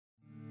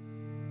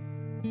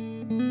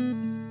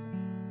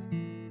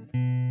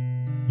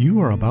You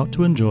are about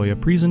to enjoy a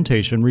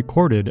presentation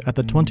recorded at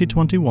the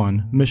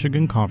 2021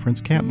 Michigan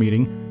Conference Camp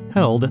Meeting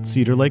held at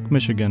Cedar Lake,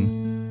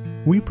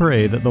 Michigan. We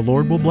pray that the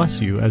Lord will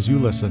bless you as you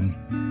listen.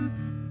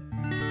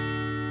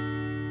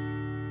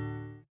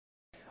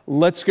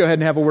 Let's go ahead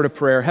and have a word of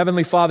prayer.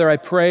 Heavenly Father, I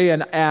pray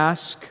and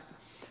ask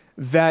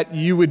that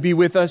you would be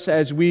with us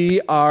as we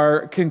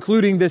are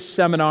concluding this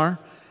seminar.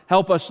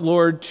 Help us,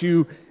 Lord,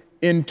 to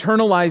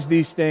internalize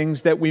these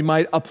things, that we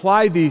might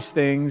apply these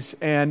things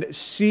and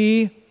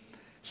see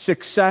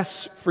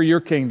success for your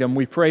kingdom.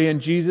 We pray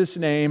in Jesus'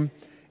 name,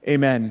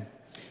 amen.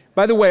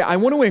 By the way, I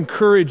want to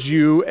encourage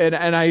you,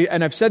 and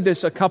I've said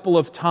this a couple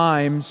of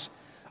times.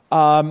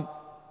 The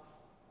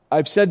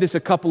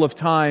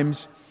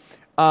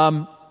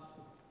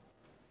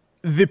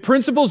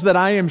principles that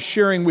I am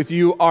sharing with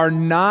you are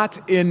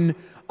not in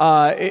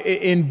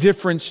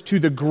difference to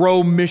the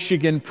Grow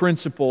Michigan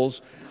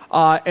principles.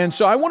 And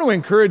so I want to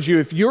encourage you,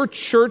 if your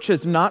church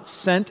has not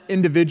sent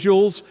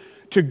individuals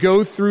to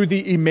go through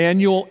the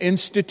Emmanuel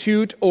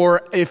Institute,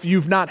 or if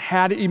you've not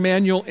had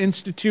Emmanuel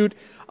Institute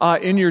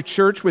in your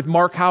church with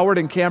Mark Howard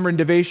and Cameron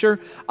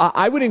DeVasher,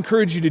 I would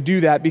encourage you to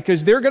do that,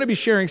 because they're going to be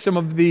sharing some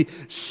of the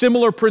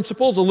similar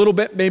principles, a little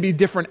bit maybe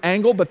different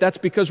angle, but that's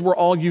because we're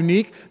all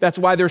unique. That's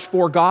why there's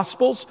 4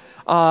 Gospels.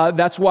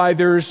 That's why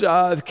there's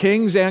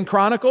Kings and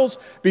Chronicles,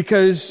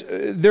 because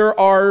there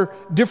are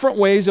different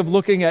ways of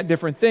looking at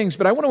different things.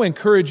 But I want to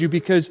encourage you,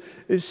 because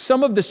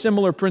some of the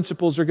similar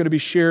principles are going to be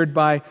shared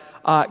by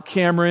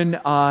Cameron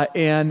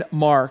and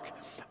Mark.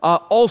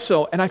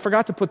 Also, and I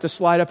forgot to put the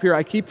slide up here.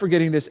 I keep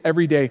forgetting this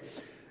every day.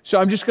 So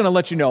I'm just going to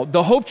let you know.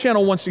 The Hope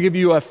Channel wants to give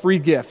you a free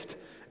gift.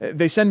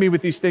 They send me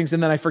with these things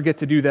and then I forget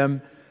to do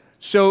them.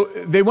 So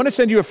they want to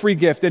send you a free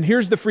gift. And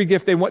here's the free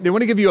gift. They want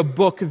to give you a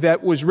book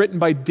that was written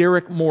by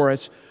Derek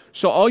Morris.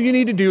 So all you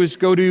need to do is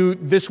go to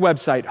this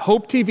website,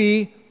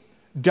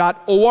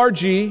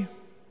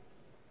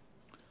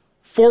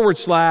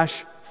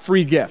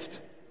 hopetv.org/free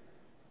gift.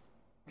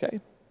 Okay?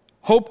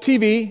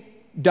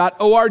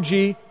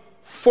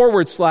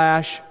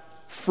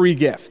 hopetv.org/free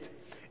gift.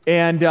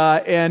 And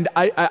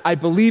I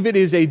believe it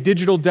is a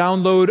digital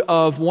download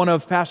of one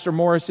of Pastor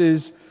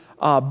Morris's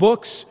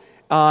books,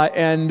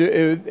 and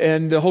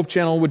the Hope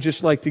Channel would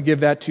just like to give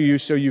that to you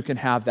so you can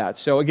have that.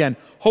 So again,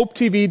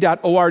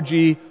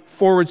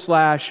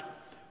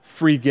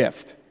 hopetv.org/free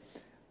gift.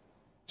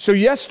 So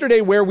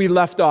yesterday where we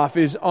left off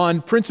is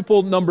on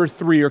principle number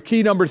 3, or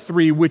key number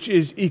 3, which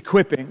is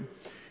equipping.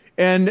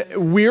 And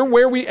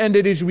where we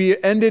ended is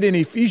we ended in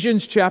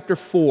Ephesians chapter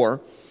 4,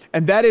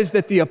 and that is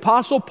that the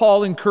Apostle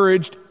Paul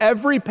encouraged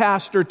every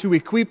pastor to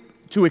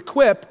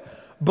equip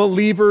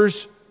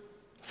believers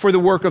for the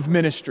work of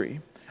ministry.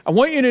 I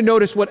want you to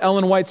notice what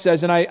Ellen White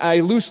says, and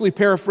I loosely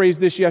paraphrased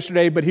this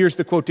yesterday, but here's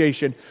the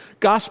quotation.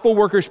 Gospel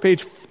Workers,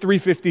 page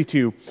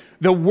 352.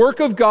 The work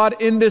of God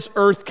in this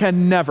earth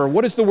can never.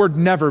 What does the word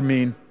never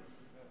mean?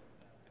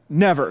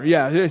 Never,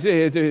 yeah.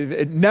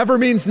 It never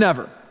means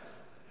never.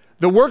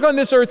 The work on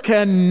this earth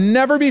can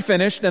never be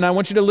finished, and I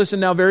want you to listen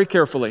now very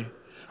carefully,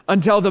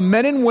 until the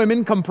men and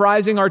women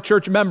comprising our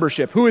church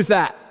membership. Who is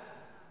that?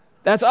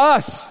 That's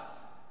us.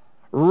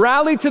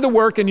 Rally to the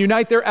work and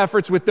unite their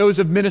efforts with those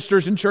of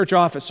ministers and church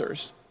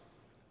officers.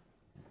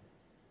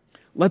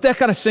 Let that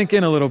kind of sink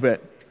in a little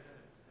bit.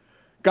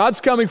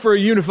 God's coming for a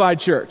unified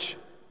church.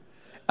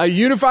 A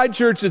unified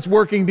church that's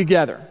working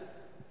together.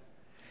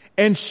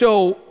 And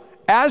so,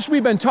 as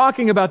we've been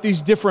talking about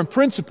these different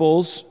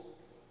principles,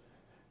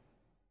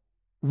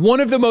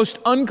 one of the most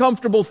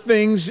uncomfortable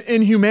things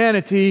in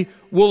humanity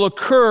will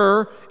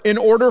occur in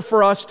order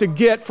for us to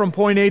get from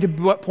point A to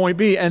point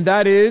B, and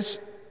that is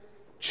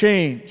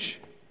change.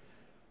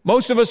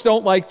 Most of us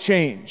don't like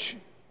change,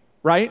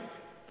 right?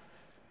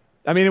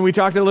 I mean, we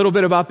talked a little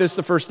bit about this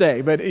the first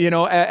day, but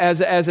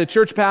as a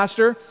church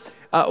pastor,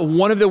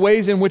 one of the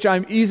ways in which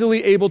I'm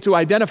easily able to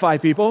identify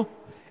people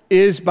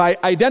is by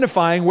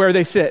identifying where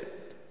they sit.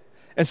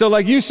 And so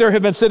like you, sir,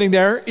 have been sitting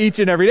there each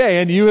and every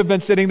day, and you have been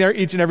sitting there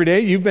each and every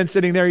day. You've been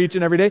sitting there each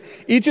and every day.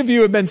 Each of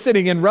you have been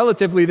sitting in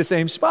relatively the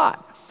same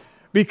spot,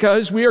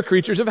 because we are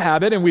creatures of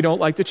habit and we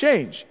don't like to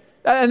change.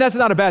 And that's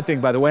not a bad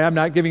thing, by the way. I'm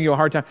not giving you a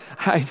hard time.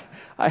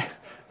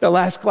 The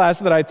last class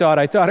that I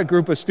taught a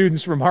group of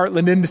students from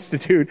Heartland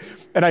Institute,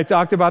 and I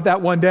talked about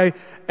that one day,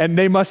 and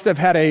they must have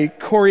had a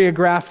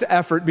choreographed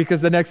effort,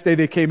 because the next day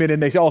they came in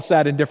and they all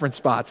sat in different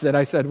spots. And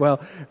I said,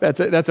 well,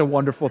 that's a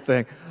wonderful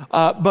thing.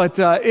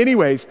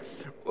 Anyways,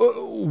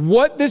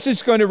 what this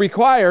is going to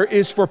require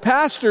is, for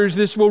pastors,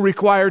 this will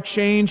require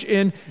change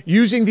in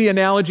using the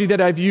analogy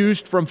that I've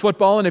used from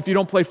football. And if you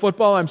don't play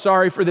football, I'm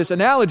sorry for this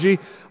analogy.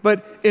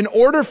 But in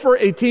order for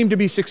a team to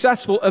be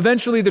successful,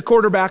 eventually the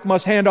quarterback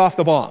must hand off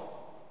the ball.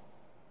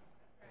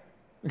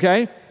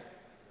 Okay?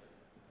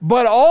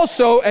 But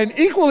also, and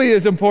equally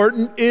as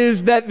important,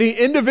 is that the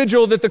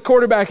individual that the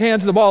quarterback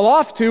hands the ball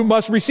off to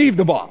must receive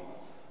the ball,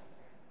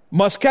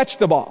 must catch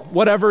the ball,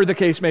 whatever the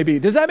case may be.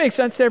 Does that make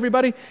sense to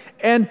everybody?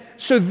 And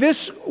so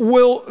this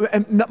will,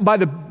 and by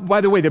the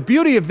way, the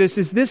beauty of this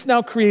is this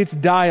now creates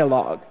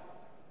dialogue.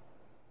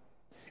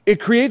 It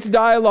creates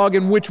dialogue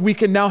in which we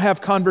can now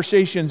have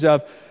conversations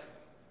of,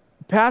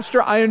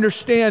 Pastor, I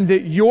understand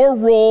that your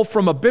role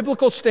from a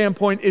biblical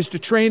standpoint is to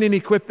train and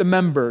equip the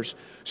members.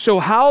 So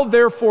how,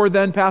 therefore,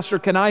 then, Pastor,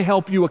 can I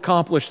help you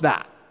accomplish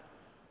that?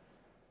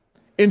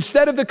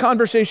 Instead of the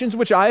conversations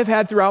which I have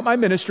had throughout my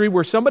ministry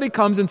where somebody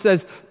comes and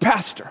says,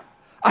 Pastor,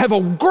 I have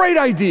a great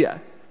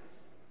idea.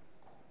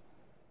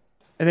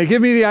 And they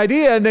give me the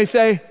idea and they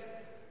say,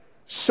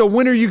 so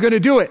when are you going to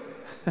do it?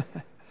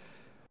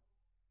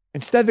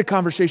 Instead, the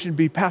conversation would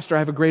be, Pastor, I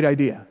have a great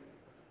idea.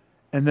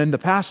 And then the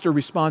pastor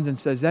responds and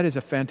says, that is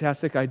a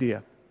fantastic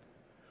idea.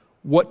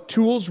 What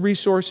tools,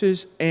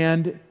 resources,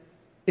 and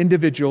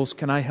individuals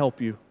can I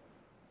help you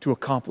to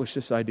accomplish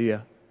this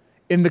idea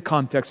in the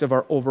context of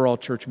our overall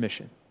church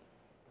mission?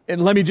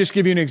 And let me just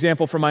give you an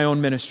example from my own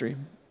ministry.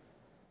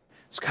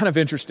 It's kind of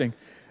interesting.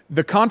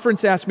 The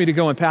conference asked me to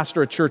go and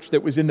pastor a church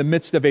that was in the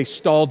midst of a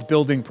stalled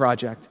building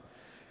project.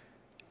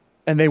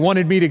 And they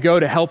wanted me to go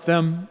to help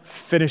them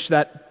finish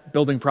that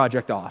building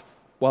project off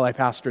while I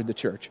pastored the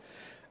church.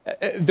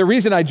 The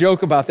reason I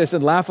joke about this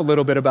and laugh a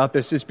little bit about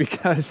this is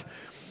because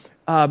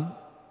I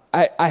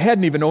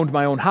hadn't even owned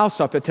my own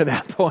house up to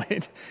that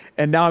point,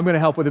 and now I'm going to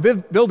help with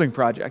a building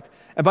project.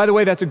 And by the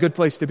way, that's a good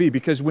place to be,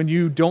 because when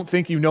you don't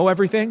think you know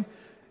everything,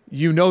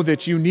 you know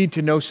that you need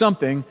to know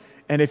something,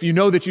 and if you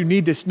know that you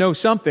need to know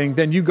something,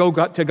 then you go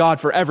to God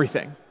for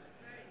everything.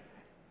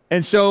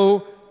 And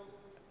so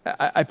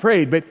I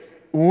prayed, but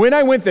when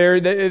I went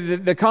there,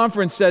 the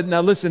conference said,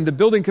 now listen, the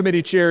building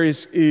committee chair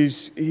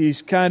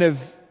he's kind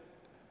of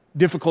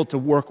difficult to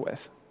work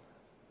with.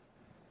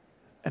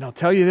 And I'll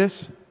tell you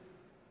this,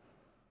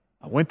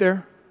 I went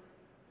there,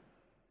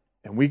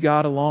 and we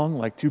got along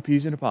like two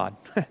peas in a pod,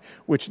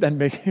 which then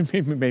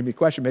made me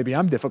question, maybe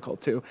I'm difficult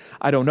too.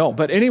 I don't know.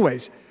 But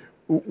anyways,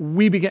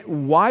 we began,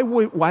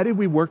 why did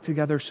we work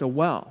together so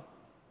well?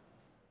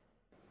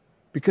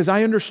 Because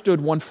I understood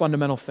one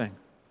fundamental thing.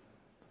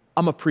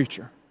 I'm a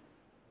preacher.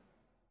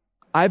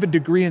 I have a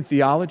degree in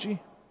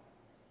theology.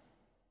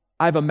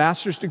 I have a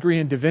master's degree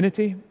in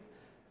divinity.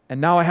 And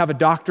now I have a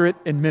doctorate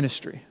in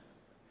ministry.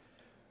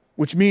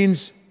 Which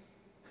means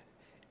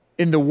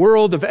in the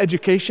world of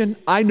education,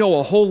 I know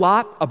a whole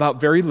lot about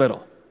very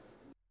little.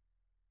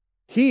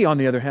 He, on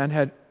the other hand,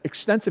 had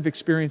extensive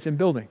experience in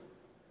building.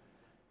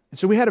 And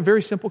so we had a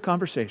very simple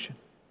conversation.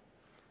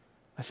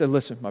 I said,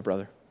 listen, my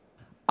brother,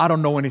 I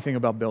don't know anything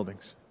about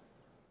buildings,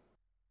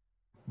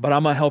 but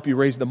I'm going to help you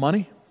raise the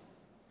money.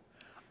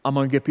 I'm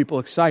going to get people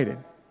excited.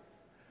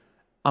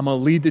 I'm going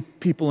to lead the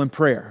people in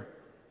prayer.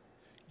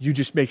 You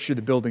just make sure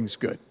the building's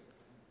good.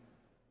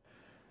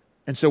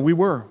 And so we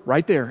were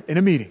right there in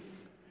a meeting.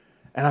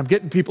 And I'm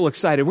getting people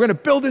excited. We're going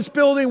to build this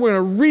building. We're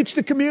going to reach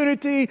the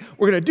community.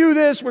 We're going to do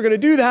this. We're going to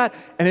do that.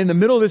 And in the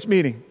middle of this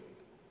meeting,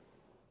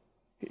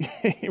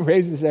 he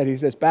raises his head. He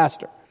says,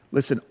 Pastor,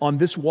 listen, on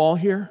this wall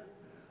here,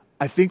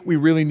 I think we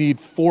really need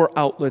 4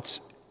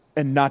 outlets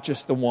and not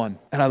just the one.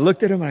 And I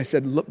looked at him and I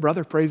said, look,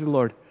 brother, praise the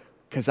Lord,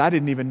 because I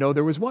didn't even know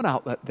there was one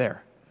outlet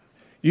there.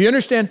 You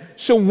understand?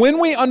 So when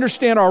we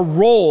understand our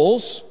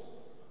roles,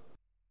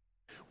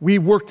 we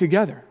work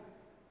together.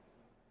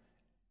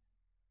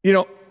 You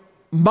know,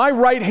 my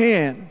right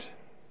hand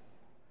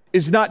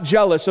is not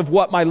jealous of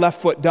what my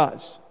left foot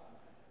does,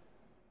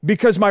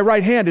 because my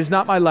right hand is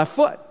not my left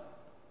foot.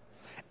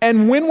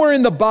 And when we're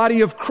in the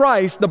body of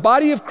Christ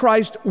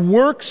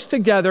works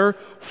together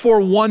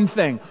for one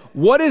thing.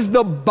 What is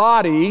the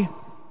body,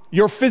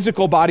 your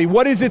physical body,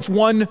 what is its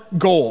one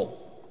goal?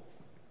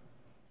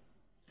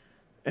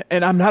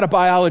 And I'm not a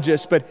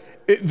biologist, but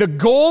the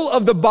goal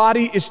of the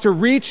body is to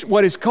reach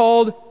what is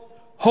called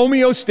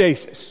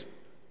homeostasis,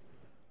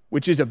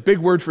 which is a big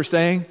word for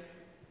saying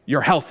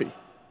you're healthy.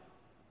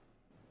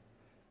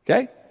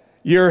 Okay?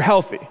 You're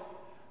healthy.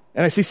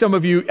 And I see some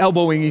of you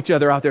elbowing each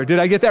other out there. Did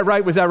I get that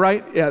right? Was that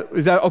right? Yeah.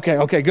 Is that okay?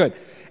 Okay, good.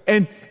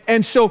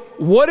 And so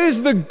what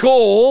is the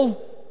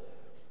goal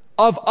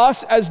of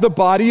us as the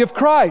body of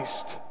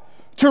Christ?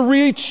 To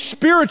reach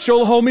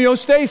spiritual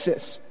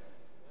homeostasis.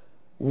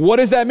 What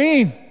does that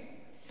mean?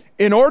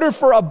 In order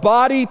for a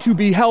body to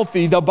be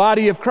healthy, the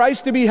body of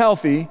Christ to be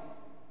healthy,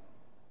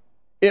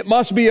 it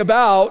must be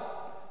about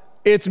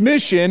its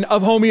mission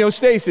of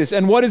homeostasis.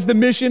 And what is the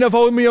mission of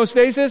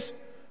homeostasis?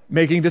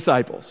 Making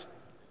disciples.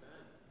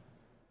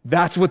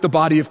 That's what the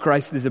body of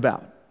Christ is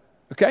about.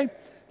 Okay?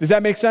 Does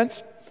that make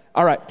sense?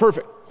 All right,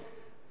 perfect.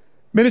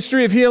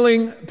 Ministry of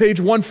Healing, page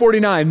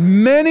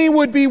 149. Many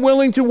would be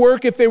willing to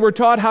work if they were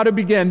taught how to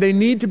begin. They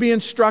need to be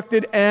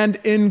instructed and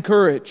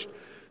encouraged.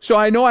 So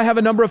I know I have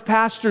a number of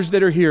pastors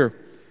that are here.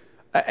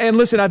 And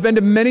listen, I've been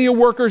to many a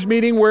workers'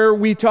 meeting where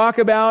we talk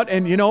about,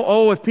 and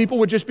if people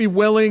would just be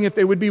willing, if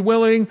they would be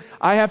willing,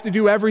 I have to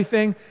do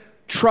everything.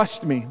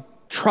 Trust me.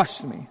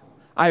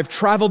 I have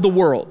traveled the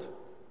world.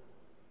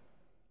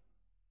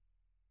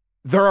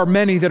 There are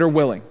many that are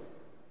willing.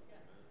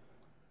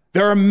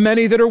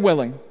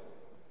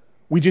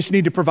 We just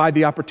need to provide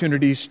the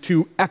opportunities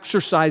to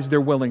exercise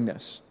their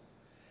willingness.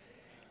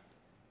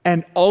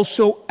 And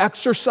also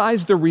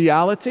exercise the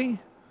reality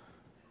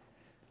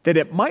that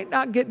it might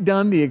not get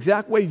done the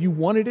exact way you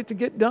wanted it to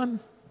get done,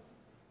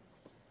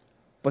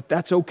 But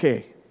that's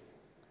okay.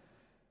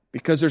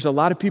 Because there's a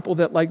lot of people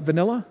that like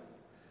vanilla.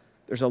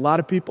 There's a lot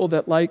of people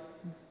that like,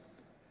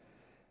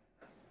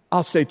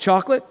 I'll say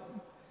chocolate.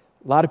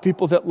 A lot of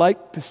people that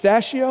like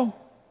pistachio.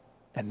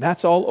 And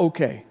that's all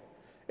okay.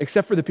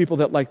 Except for the people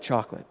that like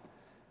chocolate.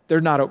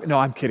 They're not okay. No,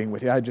 I'm kidding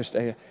with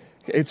you.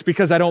 It's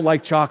because I don't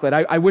like chocolate.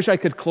 I wish I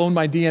could clone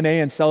my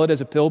DNA and sell it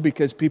as a pill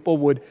because people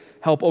would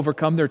help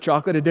overcome their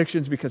chocolate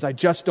addictions because I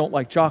just don't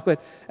like chocolate.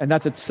 And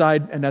that's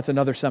that's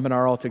another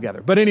seminar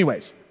altogether. But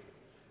anyways,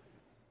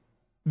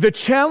 the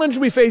challenge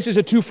we face is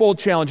a twofold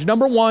challenge.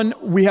 Number one,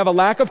 we have a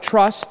lack of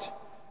trust,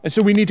 and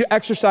so we need to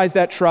exercise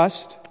that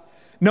trust.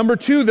 Number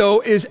two,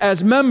 though, is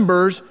as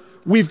members,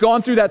 we've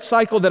gone through that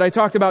cycle that I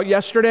talked about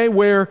yesterday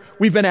where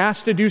we've been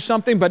asked to do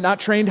something but not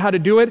trained how to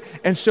do it,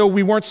 and so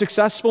we weren't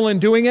successful in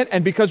doing it,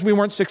 and because we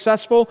weren't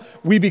successful,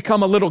 we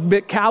become a little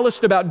bit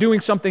calloused about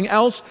doing something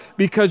else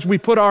because we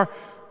put our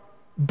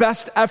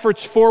best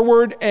efforts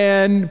forward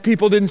and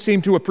people didn't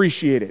seem to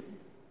appreciate it.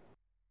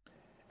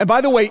 And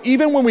by the way,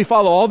 even when we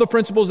follow all the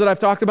principles that I've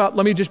talked about,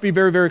 let me just be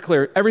very, very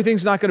clear.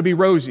 Everything's not going to be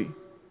rosy.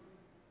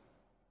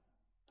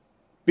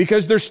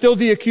 Because there's still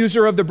the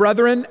accuser of the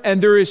brethren,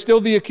 and there is still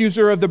the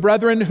accuser of the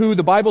brethren who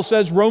the Bible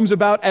says roams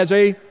about as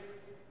a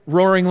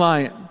roaring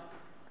lion.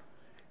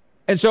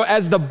 And so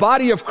as the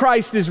body of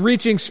Christ is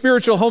reaching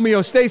spiritual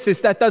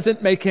homeostasis, that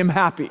doesn't make him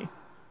happy.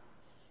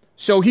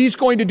 So he's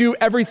going to do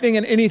everything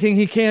and anything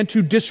he can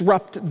to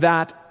disrupt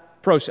that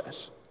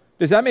process.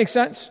 Does that make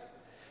sense?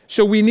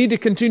 So we need to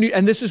continue,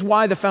 and this is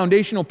why the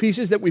foundational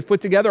pieces that we've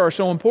put together are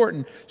so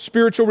important.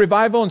 Spiritual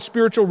revival and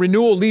spiritual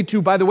renewal lead to,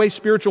 by the way,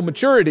 spiritual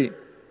maturity,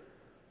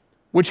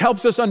 which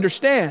helps us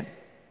understand.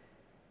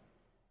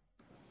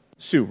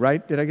 Sue,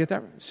 right? Did I get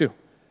that right? Sue.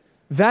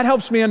 That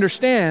helps me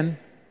understand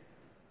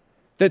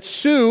that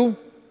Sue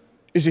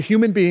is a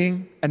human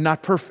being and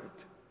not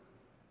perfect.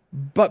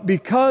 But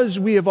because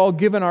we have all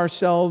given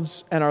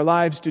ourselves and our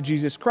lives to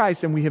Jesus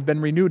Christ and we have been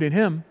renewed in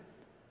Him,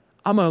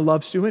 I'm going to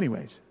love Sue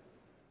anyways.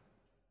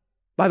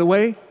 By the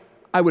way,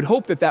 I would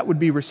hope that would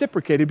be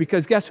reciprocated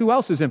because guess who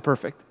else is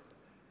imperfect?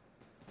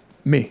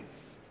 Me.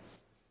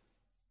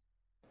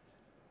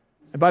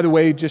 And by the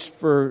way, just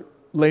for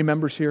lay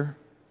members here,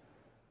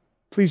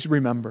 please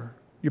remember,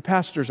 your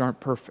pastors aren't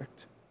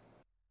perfect.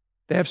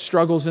 They have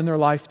struggles in their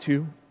life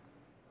too.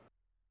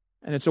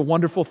 And it's a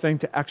wonderful thing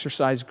to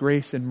exercise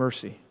grace and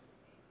mercy.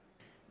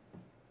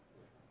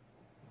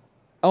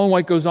 Ellen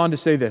White goes on to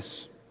say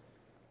this.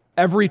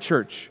 Every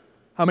church,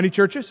 how many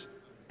churches?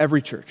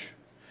 Every church.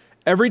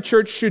 Every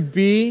church should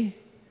be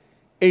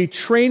a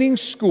training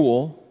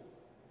school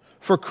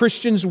for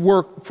Christian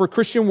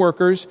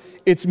workers.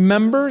 Its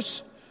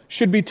members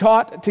should be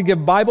taught to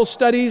give Bible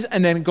studies,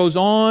 and then it goes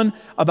on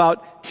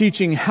about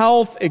teaching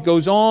health. It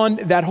goes on,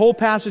 that whole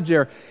passage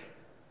there.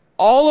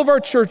 All of our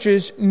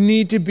churches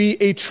need to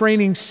be a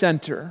training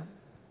center.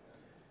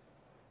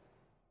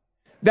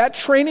 That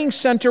training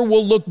center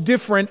will look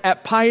different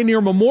at Pioneer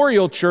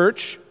Memorial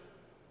Church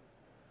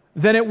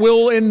than it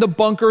will in the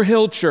Bunker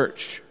Hill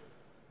Church.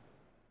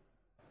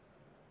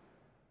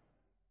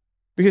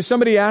 Because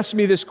somebody asked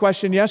me this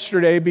question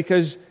yesterday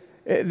because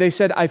they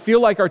said, I feel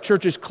like our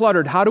church is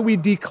cluttered. How do we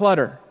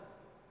declutter?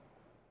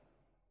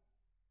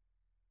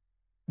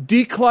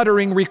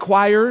 Decluttering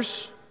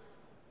requires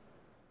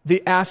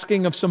the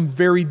asking of some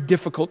very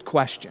difficult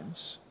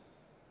questions.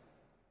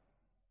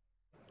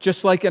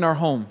 Just like in our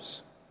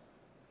homes.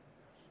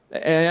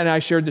 And I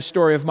shared the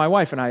story of my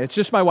wife and I. It's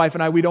just my wife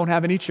and I. We don't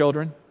have any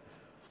children.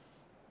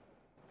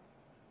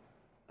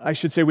 I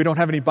should say we don't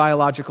have any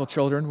biological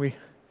children. We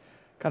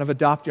kind of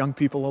adopt young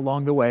people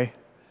along the way.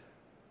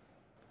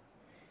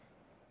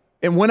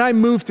 And when I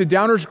moved to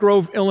Downers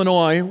Grove,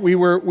 Illinois, we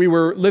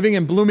were living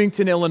in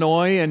Bloomington,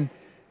 Illinois, and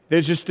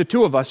there's just the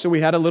two of us. So we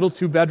had a little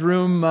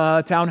 2-bedroom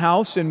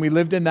townhouse, and we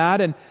lived in that.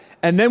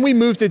 And then we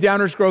moved to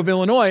Downers Grove,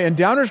 Illinois, and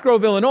Downers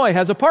Grove, Illinois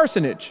has a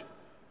parsonage.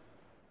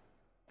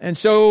 And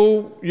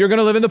so you're going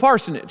to live in the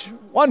parsonage.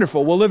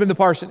 Wonderful, we'll live in the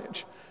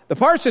parsonage. The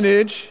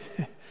parsonage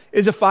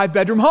is a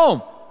 5-bedroom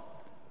home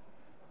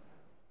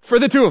for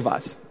the two of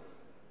us.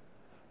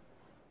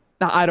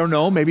 Now, I don't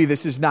know, maybe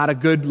this is not a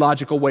good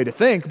logical way to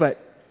think, but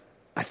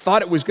I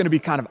thought it was going to be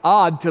kind of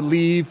odd to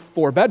leave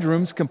 4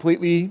 bedrooms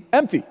completely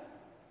empty.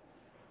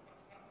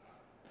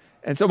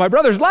 And so my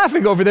brother's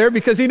laughing over there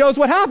because he knows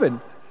what happened.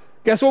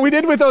 Guess what we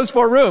did with those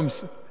 4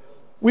 rooms?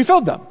 We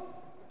filled them,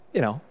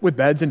 with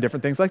beds and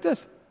different things like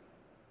this.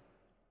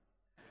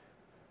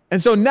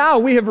 And so now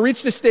we have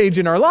reached a stage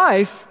in our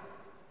life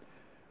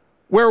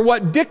where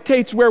what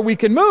dictates where we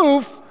can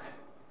move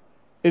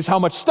is how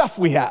much stuff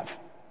we have.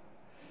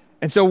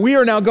 And so we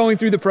are now going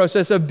through the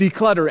process of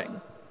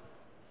decluttering.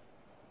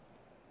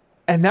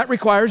 And that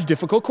requires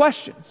difficult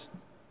questions.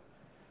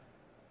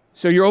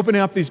 So you're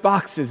opening up these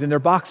boxes, and they're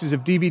boxes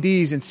of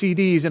DVDs and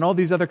CDs and all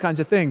these other kinds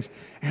of things.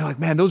 And you're like,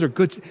 man, those are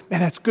good.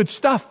 Man, that's good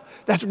stuff.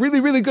 That's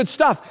really, really good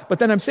stuff. But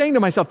then I'm saying to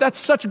myself, that's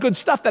such good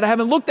stuff that I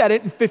haven't looked at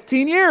it in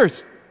 15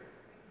 years.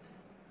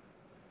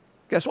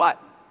 Guess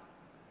what?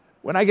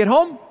 When I get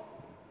home,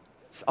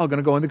 it's all going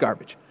to go in the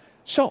garbage.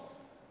 So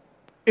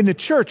in the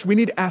church, we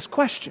need to ask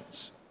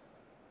questions.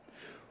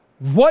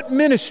 What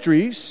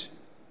ministries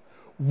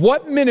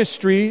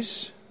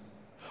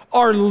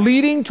are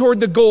leading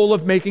toward the goal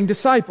of making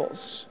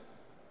disciples?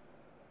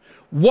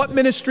 What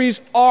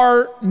ministries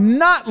are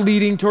not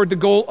leading toward the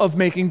goal of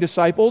making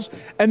disciples?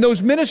 And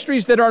those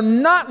ministries that are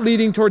not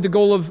leading toward the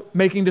goal of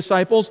making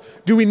disciples,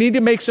 do we need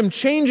to make some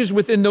changes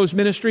within those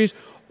ministries,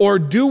 or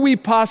do we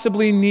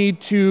possibly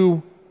need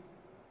to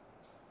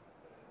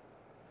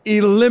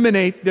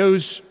eliminate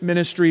those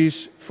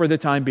ministries for the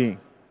time being?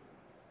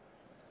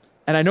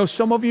 And I know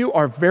some of you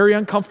are very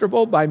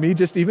uncomfortable by me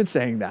just even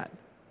saying that.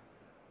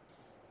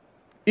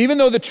 Even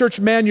though the church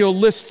manual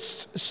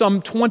lists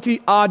some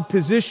 20-odd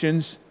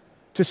positions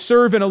to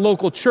serve in a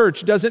local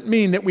church, doesn't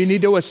mean that we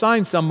need to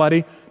assign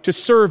somebody to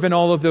serve in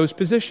all of those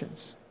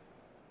positions.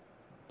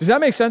 Does that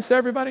make sense to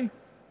everybody?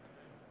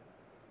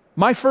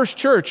 My first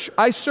church,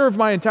 I served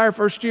my entire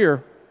first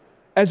year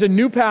as a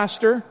new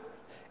pastor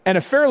and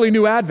a fairly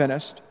new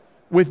Adventist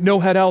with no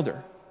head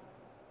elder.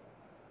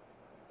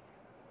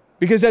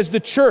 Because as the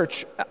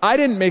church, I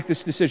didn't make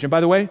this decision, by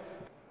the way,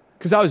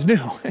 because I was new.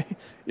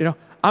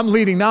 I'm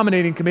leading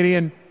nominating committee,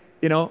 and,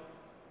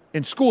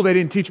 in school they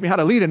didn't teach me how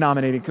to lead a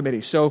nominating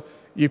committee. So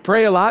you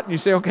pray a lot and you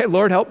say, okay,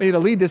 Lord, help me to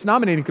lead this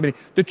nominating committee.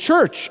 The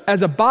church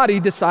as a body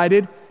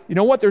decided, you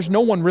know what, there's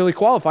no one really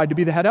qualified to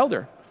be the head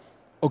elder.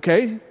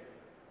 Okay,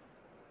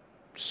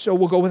 so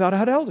we'll go without a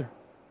head elder.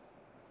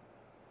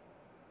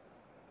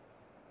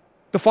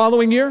 The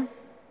following year,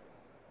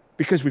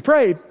 because we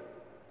prayed,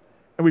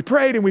 and we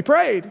prayed, and we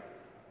prayed,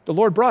 the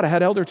Lord brought a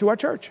head elder to our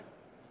church.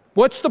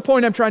 What's the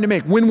point I'm trying to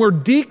make? When we're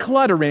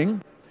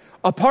decluttering,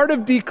 a part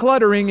of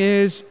decluttering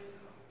is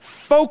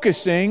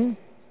focusing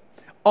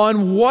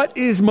on what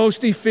is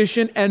most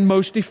efficient and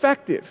most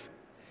effective.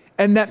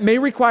 And that may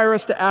require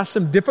us to ask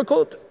some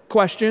difficult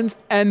questions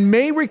and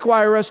may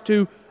require us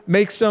to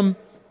make some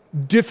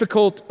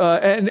difficult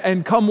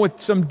and come with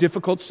some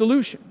difficult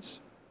solutions.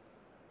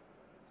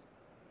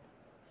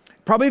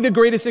 Probably the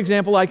greatest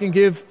example I can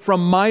give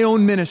from my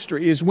own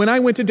ministry is when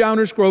I went to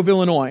Downers Grove,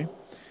 Illinois.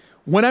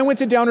 When I went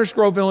to Downers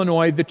Grove,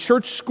 Illinois, the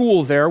church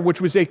school there, which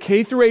was a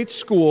K-8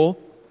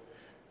 school,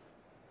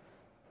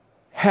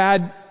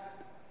 had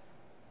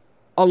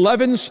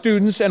 11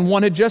 students and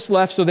one had just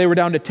left, so they were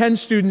down to 10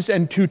 students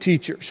and 2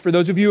 teachers. For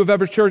those of you who have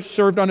ever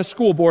served on a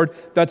school board,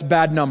 that's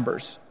bad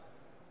numbers.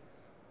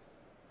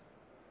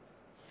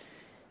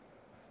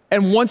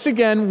 And once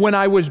again, when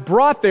I was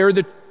brought there,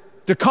 the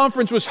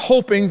conference was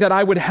hoping that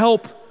I would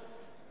help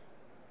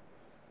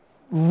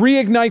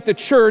reignite the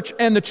church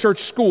and the church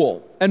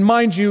school. And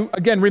mind you,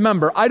 again,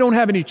 remember, I don't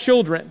have any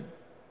children.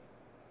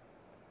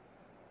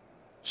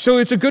 So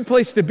it's a good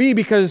place to be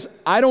because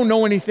I don't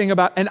know anything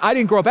about, and I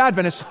didn't grow up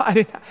Adventist, so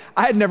I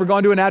had never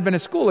gone to an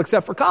Adventist school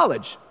except for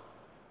college.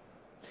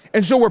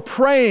 And so we're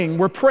praying,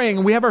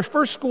 and we have our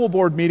first school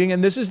board meeting,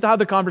 and this is how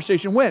the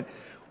conversation went.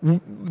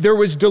 There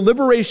was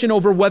deliberation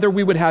over whether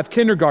we would have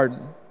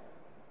kindergarten.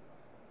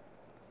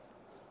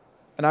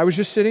 And I was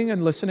just sitting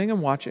and listening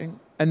and watching,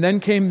 and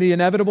then came the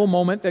inevitable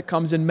moment that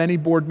comes in many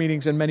board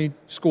meetings and many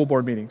school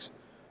board meetings.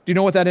 Do you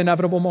know what that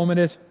inevitable moment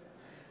is?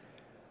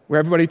 Where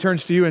everybody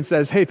turns to you and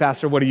says, hey,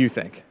 Pastor, what do you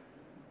think?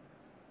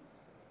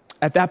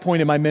 At that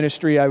point in my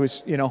ministry, I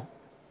was,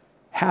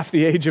 half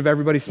the age of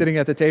everybody sitting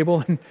at the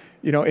table. And,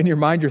 in your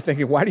mind, you're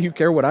thinking, why do you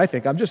care what I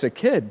think? I'm just a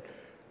kid.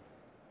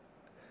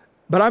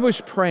 But I was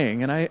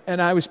praying,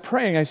 and I was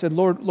praying. I said,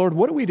 Lord,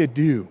 what are we to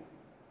do?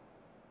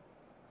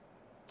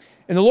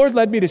 And the Lord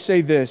led me to say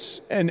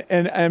this, and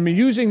I'm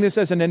using this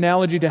as an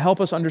analogy to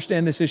help us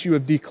understand this issue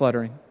of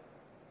decluttering.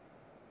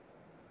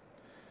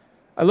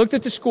 I looked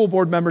at the school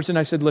board members and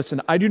I said,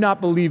 listen, I do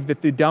not believe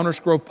that the Downers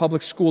Grove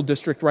Public School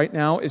District right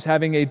now is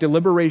having a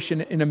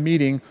deliberation in a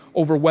meeting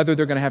over whether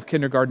they're going to have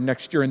kindergarten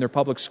next year in their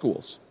public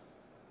schools.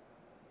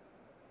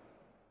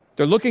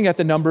 They're looking at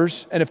the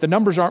numbers, and if the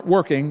numbers aren't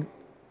working,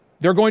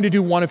 they're going to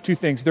do one of two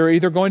things. They're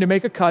either going to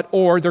make a cut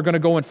or they're going to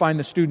go and find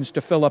the students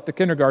to fill up the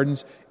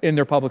kindergartens in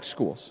their public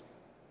schools.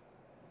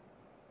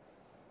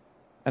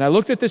 And I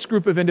looked at this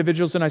group of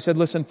individuals and I said,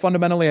 listen,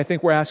 fundamentally, I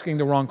think we're asking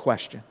the wrong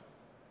question.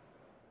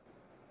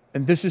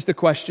 And this is the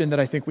question that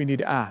I think we need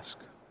to ask.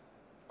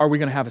 Are we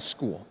going to have a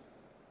school?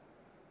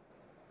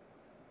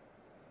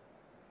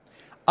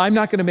 I'm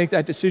not going to make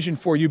that decision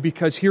for you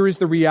because here is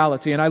the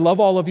reality. And I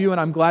love all of you,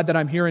 and I'm glad that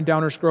I'm here in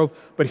Downers Grove,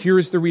 but here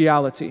is the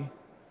reality.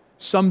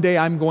 Someday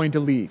I'm going to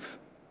leave.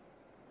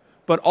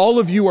 But all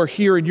of you are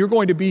here, and you're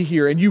going to be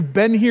here, and you've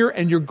been here,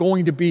 and you're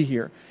going to be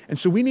here. And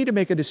so we need to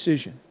make a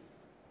decision.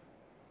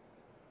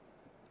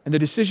 And the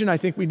decision I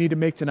think we need to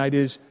make tonight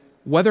is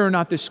whether or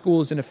not this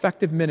school is an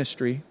effective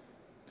ministry.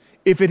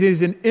 If it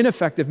is an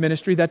ineffective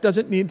ministry, that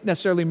doesn't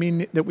necessarily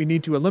mean that we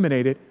need to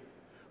eliminate it,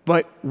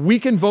 but we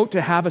can vote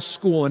to have a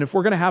school, and if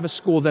we're going to have a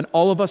school, then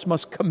all of us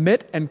must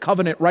commit and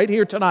covenant right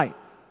here tonight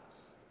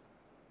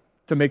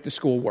to make the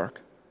school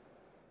work.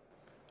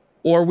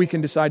 Or we can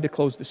decide to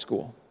close the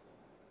school.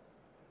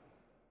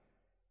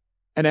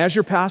 And as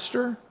your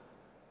pastor,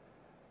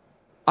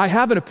 I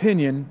have an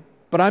opinion,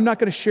 but I'm not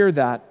going to share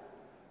that,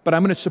 but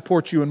I'm going to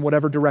support you in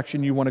whatever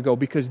direction you want to go,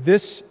 because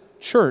this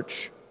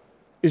church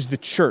is the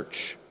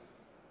church.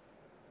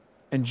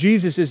 And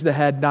Jesus is the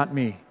head, not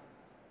me.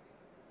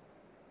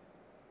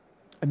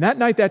 And that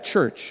night, that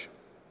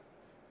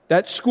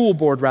school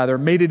board rather,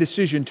 made a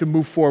decision to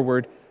move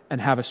forward and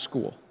have a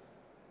school.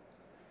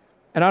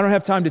 And I don't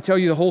have time to tell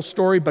you the whole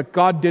story, but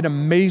God did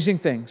amazing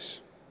things.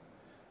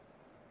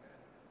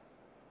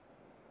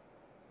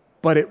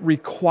 But it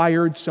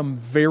required some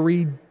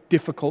very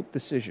difficult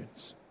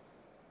decisions,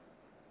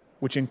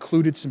 which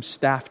included some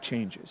staff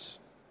changes.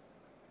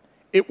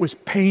 It was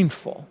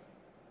painful.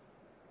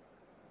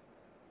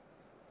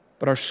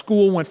 But our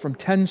school went from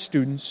 10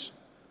 students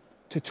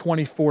to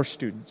 24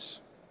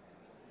 students.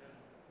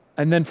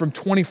 And then from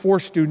 24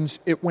 students,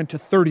 it went to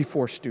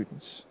 34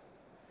 students.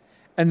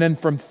 And then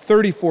from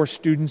 34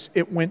 students,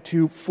 it went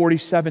to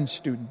 47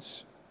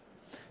 students.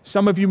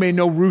 Some of you may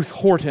know Ruth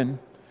Horton,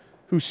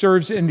 who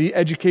serves in the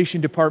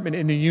education department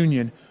in the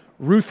union.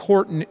 Ruth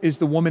Horton is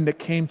the woman that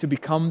came to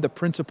become the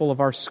principal of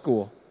our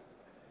school.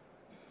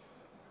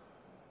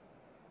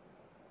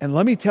 And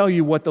let me tell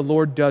you what the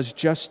Lord does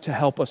just to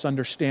help us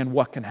understand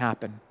what can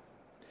happen.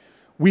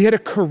 We had a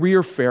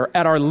career fair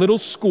at our little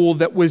school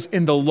that was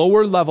in the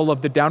lower level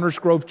of the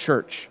Downers Grove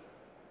Church.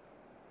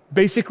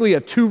 Basically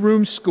a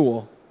 2-room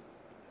school.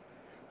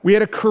 We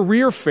had a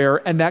career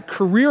fair, and that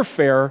career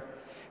fair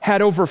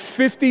had over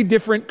 50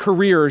 different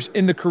careers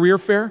in the career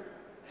fair.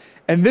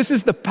 And this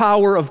is the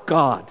power of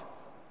God.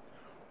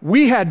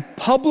 We had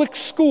public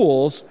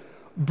schools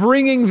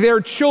bringing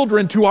their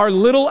children to our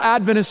little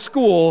Adventist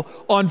school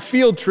on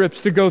field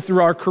trips to go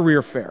through our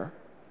career fair.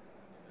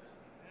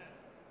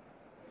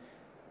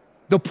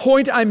 The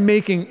point I'm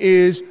making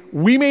is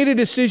we made a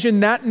decision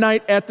that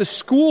night at the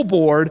school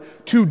board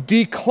to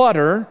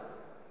declutter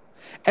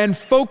and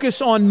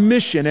focus on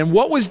mission. And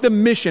what was the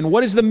mission?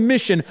 What is the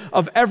mission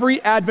of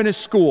every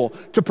Adventist school?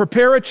 To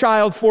prepare a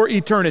child for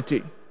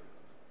eternity.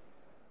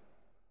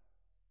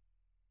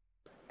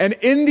 And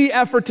in the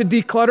effort to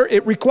declutter,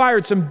 it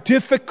required some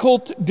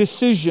difficult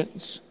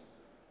decisions.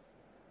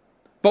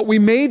 But we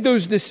made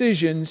those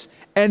decisions,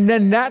 and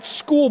then that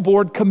school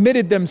board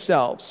committed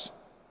themselves.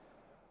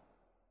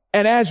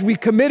 And as we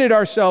committed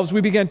ourselves, we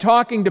began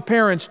talking to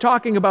parents,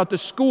 talking about the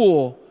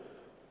school.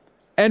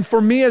 And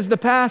for me as the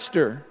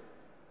pastor,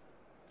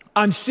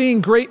 I'm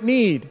seeing great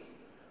need.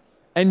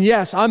 And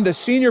yes, I'm the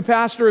senior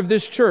pastor of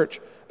this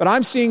church. But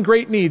I'm seeing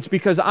great needs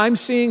because I'm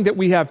seeing that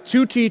we have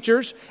 2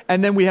 teachers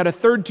and then we had a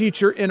 3rd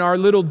teacher in our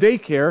little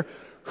daycare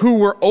who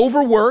were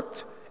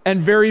overworked and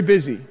very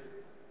busy.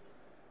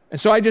 And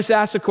so I just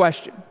asked a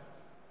question.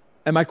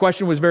 And my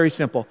question was very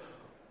simple.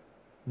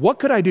 What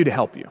could I do to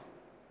help you?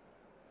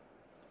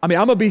 I mean,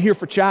 I'm going to be here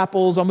for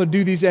chapels. I'm going to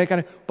do these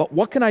kind of, but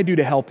what can I do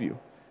to help you?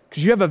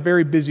 Because you have a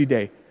very busy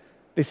day.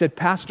 They said,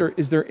 Pastor,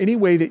 is there any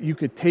way that you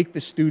could take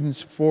the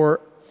students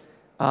for,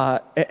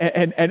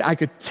 and I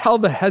could tell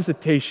the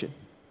hesitation.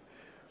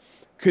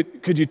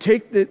 Could you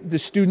take the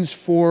students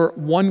for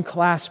one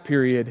class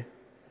period,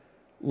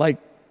 like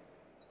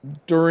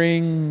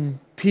during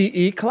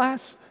PE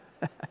class?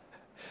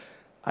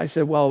 I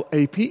said, well,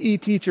 a PE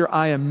teacher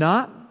I am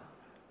not,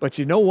 but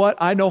you know what?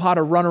 I know how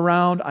to run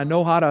around. I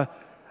know how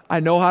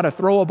to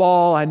throw a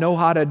ball. I know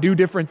how to do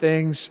different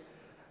things.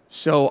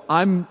 So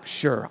I'm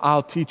sure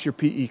I'll teach your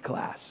PE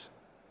class.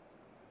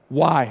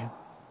 Why?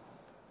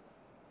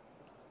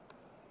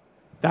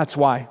 That's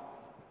why.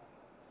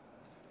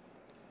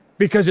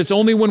 Because it's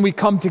only when we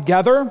come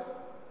together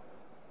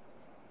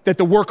that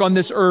the work on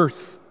this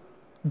earth,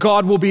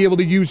 God will be able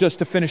to use us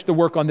to finish the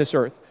work on this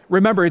earth.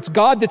 Remember, it's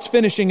God that's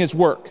finishing His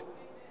work.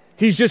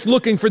 He's just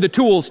looking for the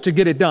tools to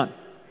get it done.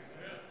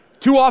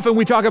 Too often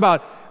we talk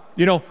about,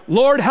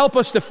 Lord, help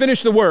us to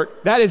finish the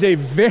work. That is a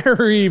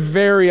very,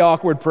 very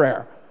awkward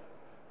prayer.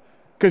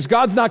 Because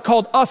God's not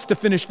called us to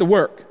finish the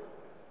work.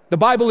 The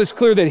Bible is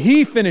clear that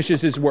He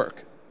finishes His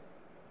work.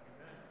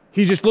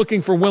 He's just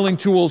looking for willing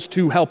tools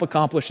to help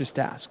accomplish His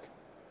task.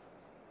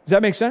 Does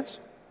that make sense?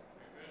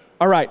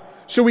 All right.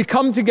 So we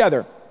come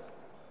together.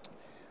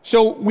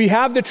 So we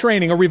have the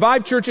training. A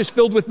revived church is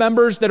filled with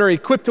members that are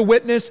equipped to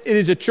witness. It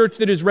is a church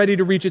that is ready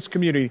to reach its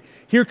community.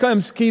 Here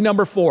comes key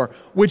number 4,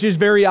 which is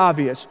very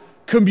obvious.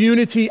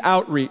 Community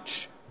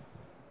outreach.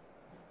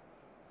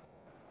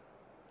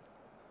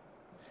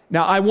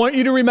 Now, I want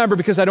you to remember,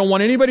 because I don't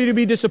want anybody to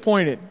be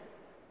disappointed.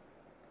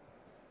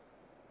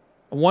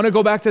 I want to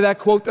go back to that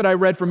quote that I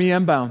read from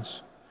E.M.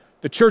 Bounds.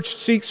 The church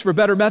seeks for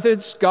better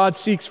methods. God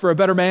seeks for a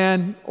better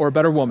man or a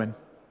better woman.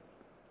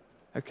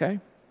 Okay?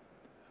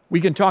 We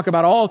can talk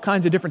about all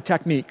kinds of different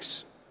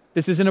techniques.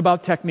 This isn't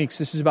about techniques.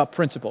 This is about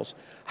principles.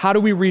 How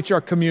do we reach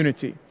our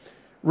community?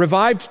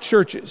 Revived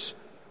churches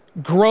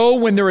grow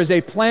when there is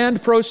a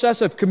planned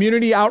process of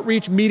community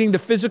outreach meeting the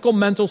physical,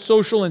 mental,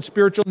 social, and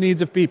spiritual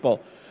needs of people.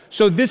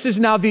 So this is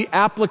now the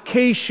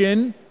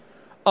application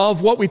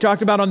of what we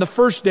talked about on the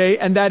first day,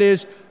 and that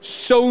is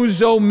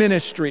sozo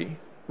ministry.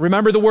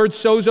 Remember the word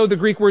sozo, the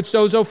Greek word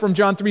sozo from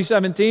John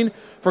 3:17?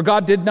 For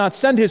God did not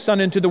send His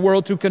Son into the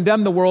world to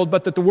condemn the world,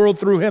 but that the world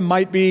through Him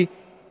might be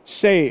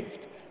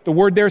saved. The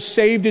word there,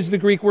 saved, is the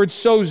Greek word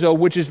sozo,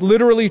 which is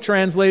literally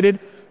translated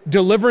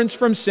deliverance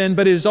from sin,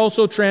 but it is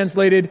also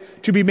translated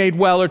to be made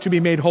well or to be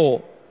made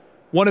whole.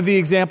 One of the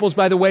examples,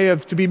 by the way,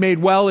 of to be made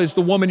well is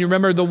the woman. You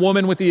remember the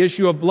woman with the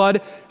issue of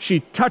blood? She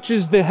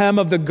touches the hem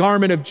of the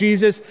garment of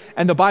Jesus,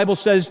 and the Bible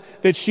says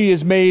that she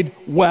is made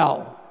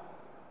well.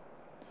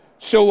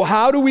 So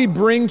how do we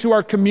bring to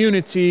our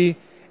community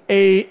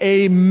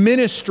a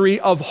ministry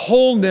of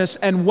wholeness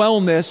and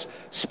wellness,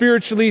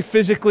 spiritually,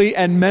 physically,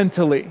 and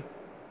mentally?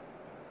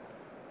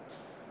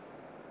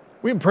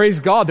 We can praise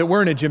God that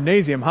we're in a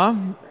gymnasium, huh?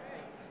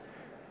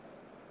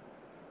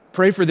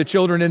 Pray for the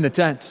children in the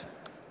tents.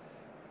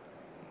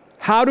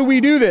 How do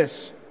we do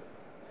this?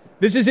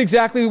 This is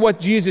exactly what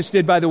Jesus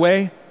did, by the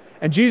way.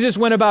 And Jesus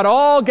went about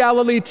all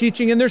Galilee,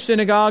 teaching in their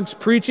synagogues,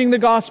 preaching the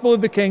gospel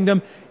of the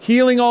kingdom,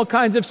 healing all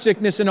kinds of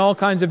sickness and all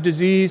kinds of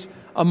disease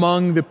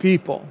among the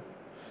people.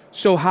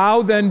 So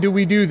how then do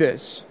we do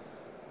this?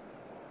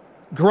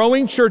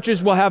 Growing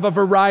churches will have a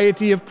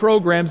variety of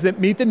programs that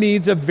meet the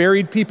needs of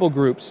varied people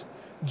groups.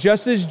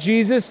 Just as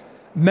Jesus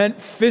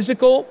meant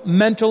physical,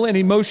 mental, and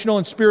emotional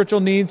and spiritual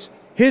needs,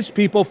 his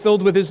people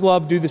filled with his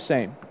love do the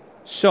same.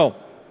 So,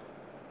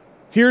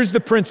 here's the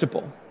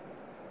principle.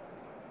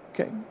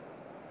 Okay.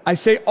 I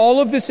say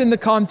all of this in the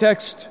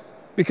context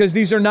because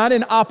these are not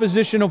in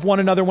opposition of one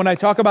another when I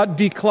talk about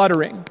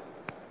decluttering.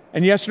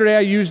 And yesterday I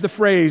used the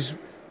phrase,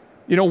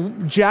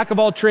 jack of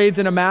all trades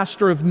and a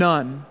master of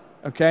none.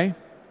 Okay?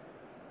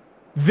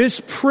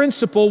 This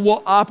principle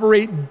will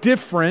operate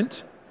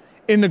different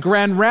in the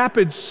Grand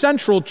Rapids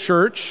Central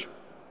Church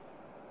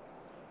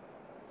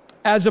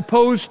as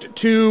opposed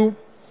to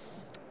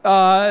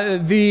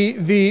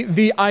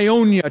the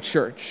Ionia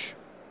Church.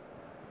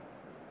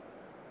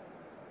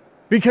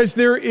 Because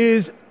there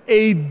is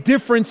a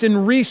difference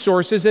in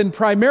resources, and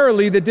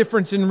primarily the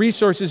difference in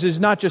resources is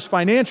not just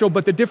financial,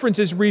 but the difference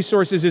in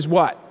resources is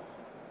what?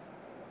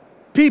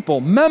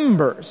 People,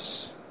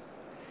 members.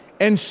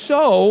 And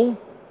so,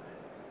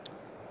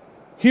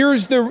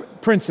 here's the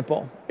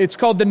principle. It's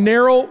called the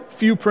narrow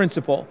few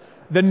principle.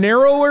 The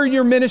narrower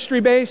your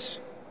ministry base,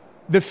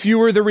 the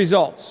fewer the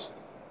results.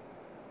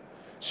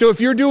 So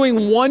if you're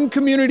doing one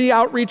community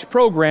outreach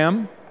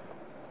program,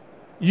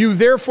 you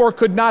therefore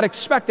could not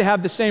expect to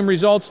have the same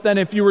results than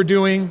if you were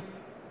doing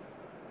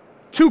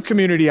 2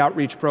 community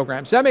outreach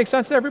programs. Does that make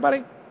sense to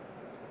everybody?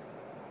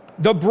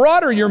 The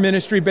broader your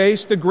ministry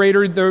base, the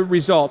greater the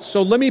results.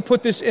 So let me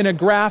put this in a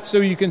graph so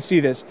you can see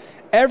this.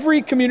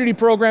 Every community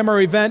program or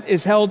event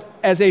is held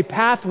as a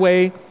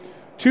pathway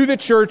to the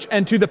church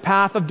and to the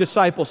path of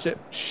discipleship.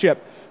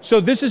 So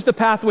this is the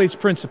pathways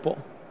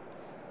principle.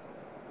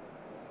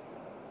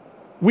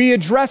 We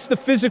address the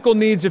physical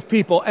needs of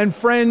people. And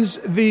friends,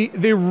 the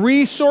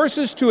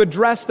resources to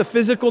address the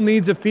physical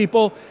needs of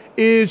people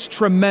is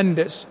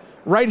tremendous.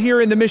 Right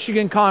here in the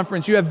Michigan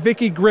Conference, you have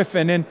Vicki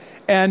Griffin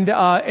and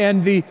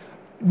the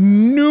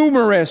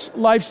numerous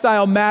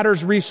Lifestyle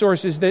Matters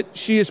resources that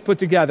she has put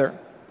together.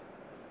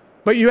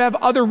 But you have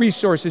other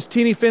resources,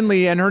 Teeny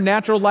Finley and her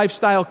natural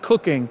lifestyle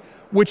cooking,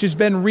 which has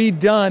been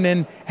redone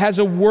and has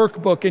a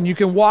workbook, and you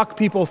can walk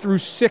people through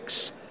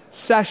 6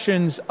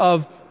 sessions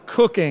of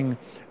cooking.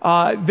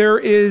 There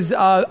is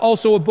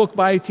also a book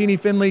by Teeny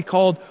Finley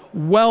called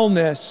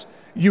Wellness.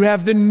 You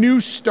have the New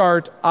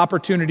Start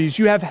opportunities.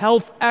 You have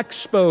health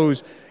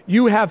expos.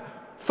 You have,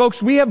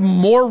 folks, we have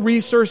more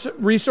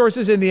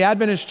resources in the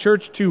Adventist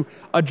Church to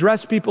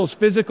address people's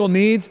physical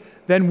needs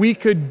than we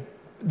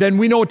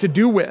know what to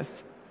do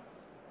with.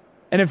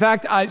 And in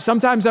fact,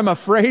 sometimes I'm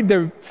afraid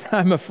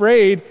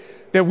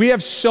that we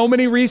have so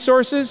many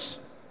resources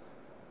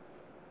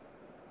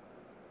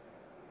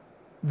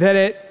that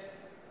it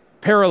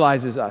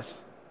paralyzes us.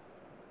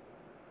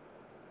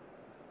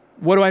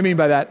 What do I mean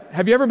by that?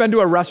 Have you ever been to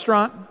a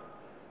restaurant?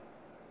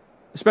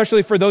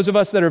 Especially for those of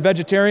us that are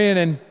vegetarian,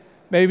 and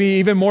maybe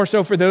even more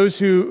so for those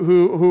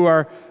who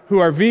are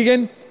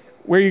vegan,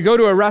 where you go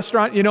to a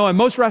restaurant, in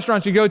most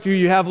restaurants you go to,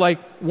 you have like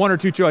 1 or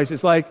 2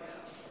 choices.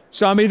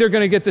 So I'm either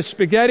going to get the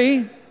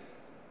spaghetti,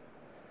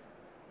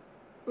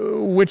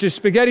 which is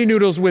spaghetti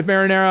noodles with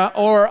marinara,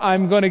 or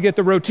I'm going to get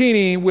the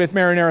rotini with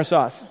marinara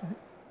sauce.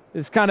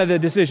 It's kind of the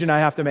decision I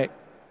have to make.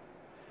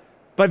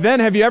 But then,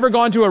 have you ever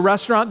gone to a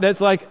restaurant that's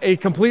like a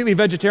completely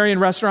vegetarian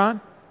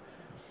restaurant,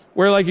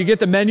 where you get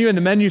the menu and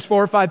the menu's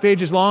 4 or 5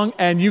 pages long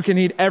and you can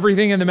eat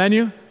everything in the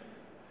menu?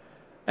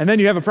 And then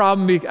you have a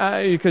problem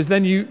because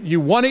then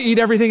you want to eat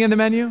everything in the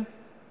menu,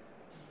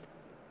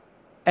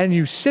 and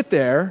you sit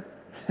there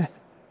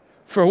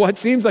for what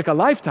seems like a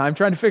lifetime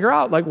trying to figure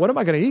out, what am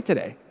I going to eat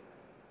today?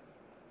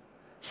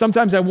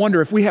 Sometimes I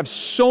wonder if we have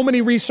so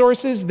many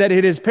resources that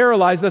it has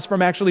paralyzed us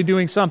from actually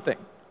doing something.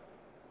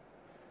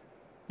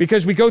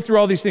 Because we go through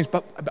all these things,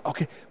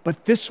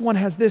 but this one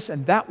has this,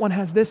 and that one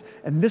has this,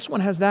 and this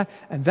one has that,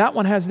 and that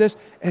one has this,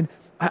 and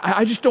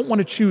I just don't want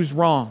to choose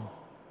wrong.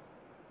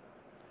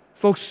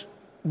 Folks,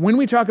 when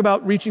we talk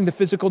about reaching the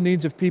physical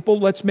needs of people,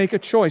 let's make a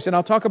choice. And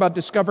I'll talk about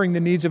discovering the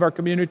needs of our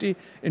community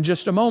in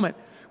just a moment.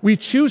 We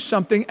choose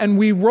something and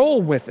we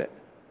roll with it.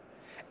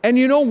 And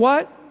you know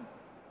what?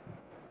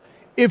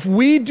 If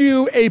we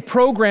do a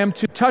program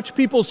to touch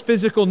people's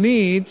physical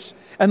needs,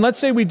 and let's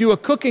say we do a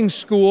cooking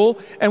school,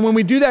 and when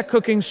we do that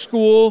cooking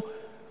school,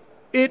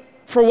 it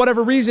for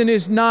whatever reason,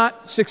 is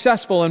not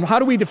successful. And how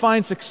do we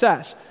define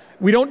success?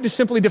 We don't just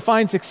simply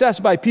define success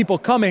by people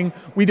coming.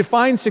 We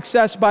define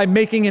success by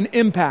making an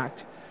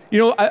impact. You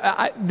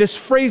know, this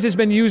phrase has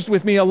been used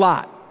with me a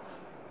lot.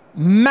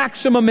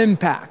 Maximum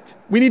impact.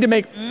 We need to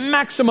make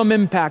maximum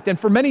impact. And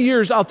for many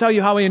years, I'll tell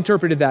you how I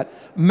interpreted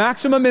that.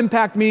 Maximum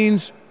impact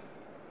means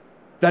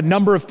the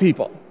number of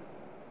people.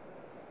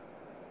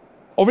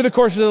 Over the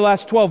course of the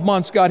last 12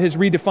 months, God has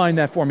redefined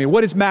that for me.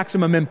 What is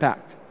maximum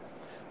impact?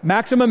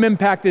 Maximum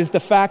impact is the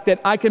fact that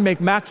I can make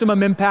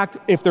maximum impact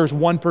if there's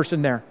one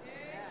person there.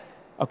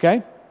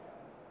 Okay?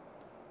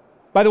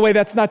 By the way,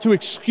 that's not to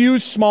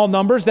excuse small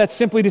numbers. That's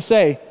simply to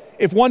say,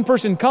 if one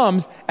person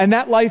comes and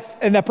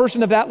that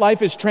person of that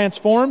life is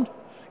transformed,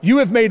 you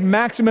have made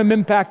maximum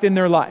impact in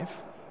their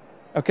life.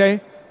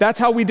 Okay? That's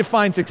how we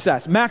define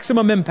success.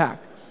 Maximum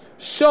impact.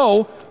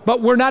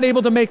 But we're not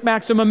able to make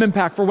maximum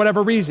impact for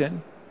whatever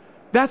reason.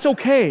 That's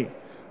okay.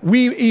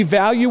 We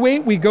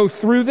evaluate, we go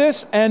through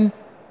this, and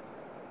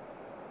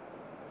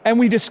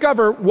we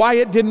discover why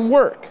it didn't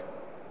work.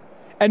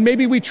 And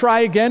maybe we try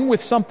again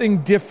with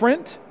something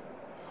different,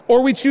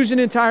 or we choose an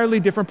entirely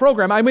different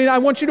program. I mean, I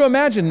want you to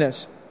imagine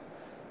this.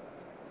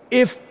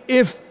 If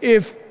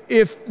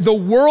the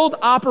world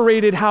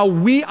operated how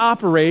we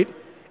operate,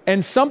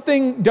 and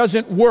something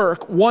doesn't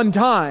work one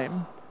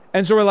time,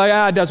 and so we're like,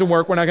 it doesn't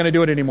work, we're not going to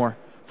do it anymore.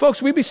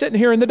 Folks, we'd be sitting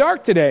here in the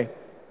dark today.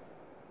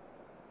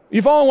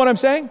 You following what I'm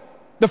saying?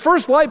 The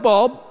first light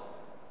bulb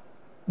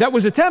that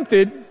was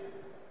attempted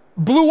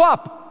blew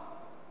up.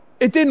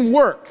 It didn't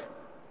work.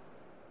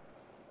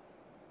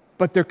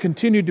 But there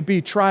continued to be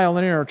trial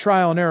and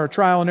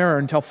error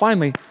until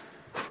finally,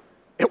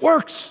 it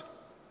works.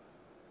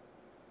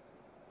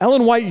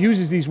 Ellen White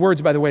uses these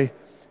words, by the way.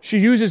 She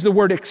uses the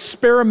word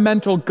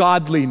experimental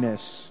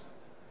godliness.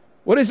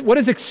 What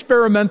does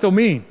experimental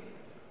mean?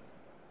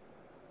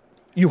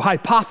 You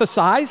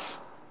hypothesize,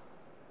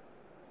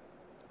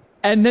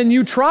 and then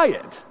you try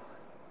it,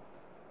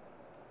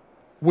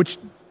 which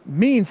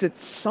means that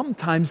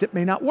sometimes it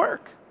may not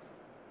work.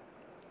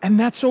 And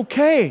that's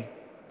okay.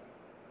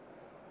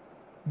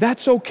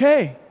 That's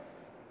okay.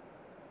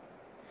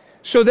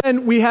 So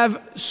then we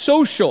have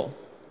social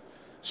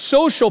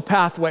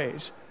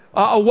pathways.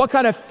 What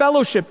kind of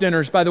fellowship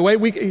dinners, by the way?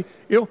 We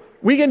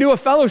can do a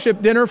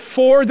fellowship dinner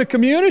for the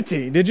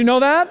community. Did you know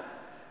that?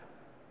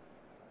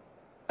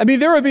 I mean,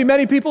 there would be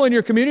many people in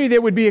your community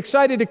that would be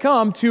excited to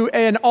come to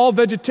an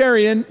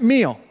all-vegetarian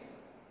meal.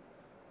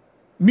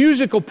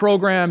 Musical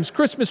programs,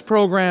 Christmas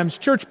programs,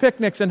 church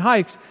picnics and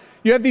hikes.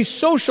 You have these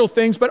social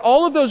things, but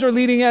all of those are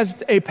leading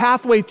as a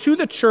pathway to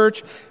the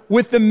church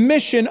with the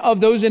mission of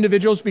those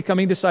individuals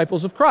becoming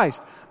disciples of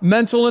Christ.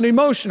 Mental and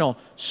emotional,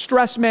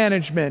 stress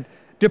management,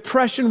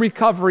 depression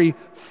recovery,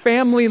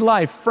 family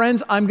life.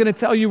 Friends, I'm going to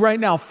tell you right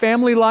now,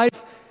 family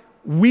life,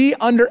 we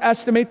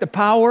underestimate the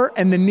power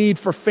and the need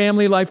for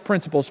family life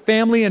principles,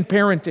 family and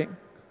parenting.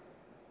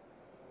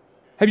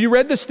 Have you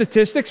read the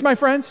statistics, my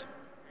friends?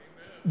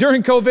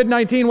 During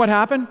COVID-19, what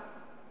happened?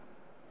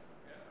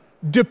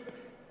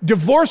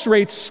 Divorce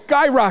rates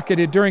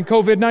skyrocketed during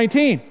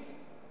COVID-19.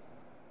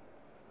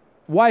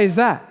 Why is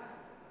that?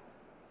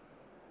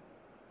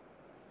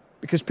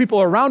 Because people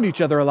are around each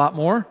other a lot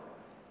more,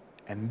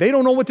 and they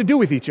don't know what to do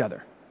with each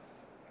other.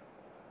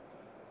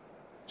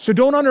 So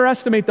don't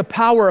underestimate the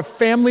power of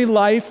family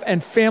life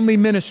and family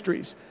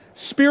ministries,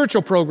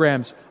 spiritual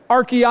programs,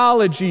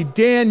 archaeology,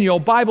 Daniel,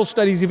 Bible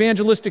studies,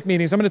 evangelistic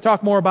meetings. I'm going to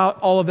talk more about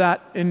all of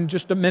that in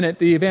just a minute,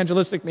 the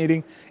evangelistic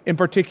meeting in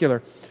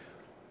particular.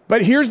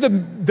 But here's the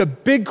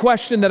big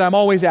question that I'm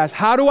always asked.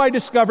 How do I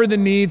discover the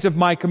needs of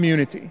my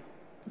community?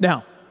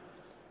 Now,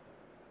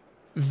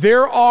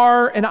 there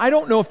are, and I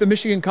don't know if the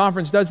Michigan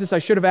Conference does this, I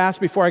should have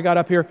asked before I got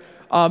up here.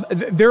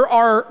 There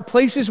are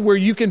places where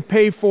you can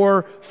pay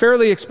for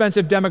fairly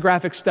expensive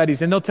demographic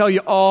studies, and they'll tell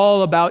you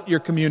all about your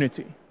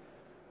community.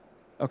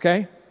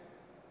 Okay?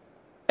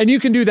 And you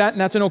can do that, and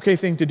that's an okay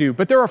thing to do.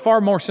 But there are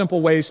far more simple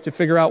ways to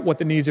figure out what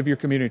the needs of your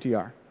community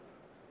are.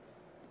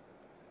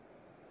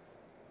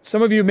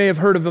 Some of you may have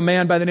heard of a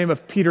man by the name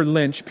of Peter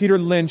Lynch. Peter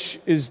Lynch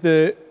is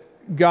the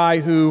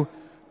guy who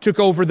took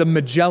over the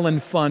Magellan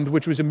Fund,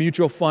 which was a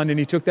mutual fund, and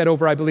he took that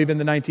over, I believe, in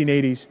the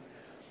 1980s.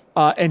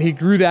 And he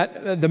grew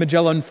the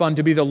Magellan Fund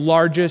to be the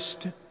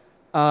largest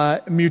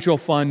mutual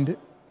fund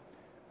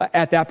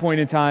at that point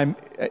in time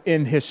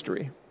in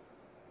history.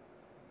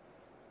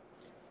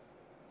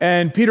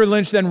 And Peter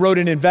Lynch then wrote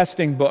an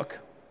investing book.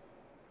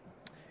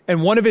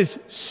 And one of his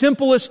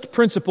simplest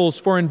principles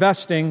for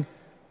investing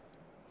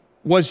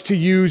was to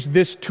use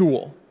this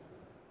tool.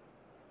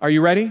 Are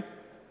you ready?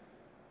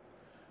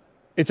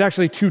 It's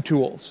actually two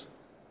tools.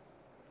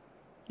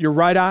 Your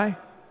right eye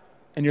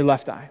and your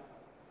left eye.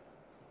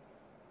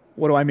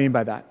 What do I mean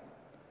by that?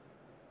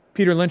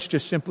 Peter Lynch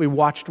just simply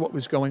watched what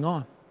was going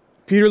on.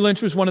 Peter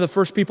Lynch was one of the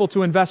first people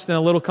to invest in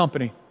a little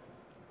company.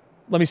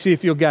 Let me see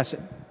if you'll guess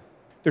it.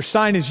 Their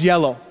sign is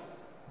yellow.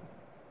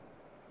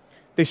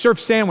 They serve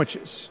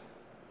sandwiches,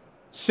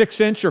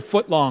 6-inch or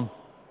foot long.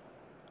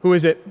 Who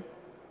is it?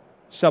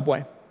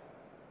 Subway.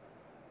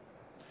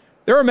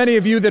 There are many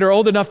of you that are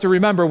old enough to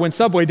remember when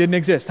Subway didn't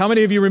exist. How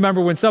many of you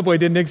remember when Subway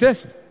didn't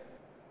exist?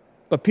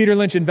 But Peter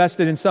Lynch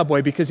invested in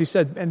Subway because he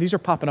said, and these are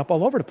popping up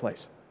all over the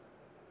place.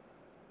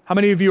 How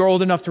many of you are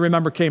old enough to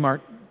remember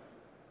Kmart?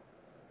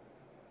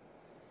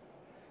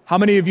 How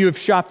many of you have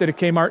shopped at a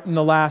Kmart in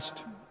the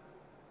last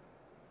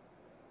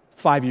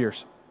 5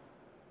 years?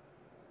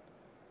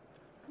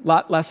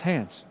 Lot less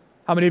hands.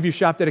 How many of you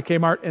shopped at a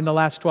Kmart in the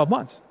last 12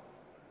 months?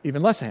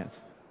 Even less hands.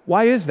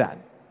 Why is that?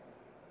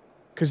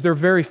 Because there are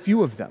very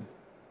few of them.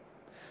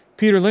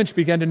 Peter Lynch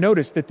began to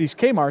notice that these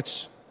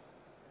Kmarts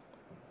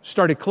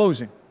started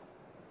closing,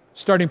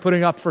 starting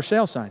putting up for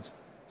sale signs.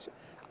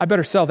 I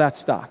better sell that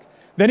stock.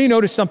 Then he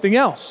noticed something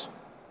else.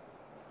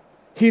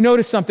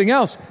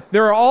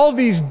 There are all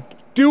these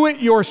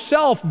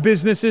do-it-yourself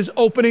businesses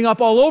opening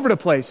up all over the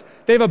place.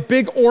 They have a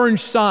big orange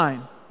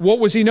sign. What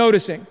was he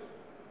noticing?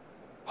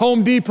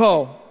 Home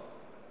Depot.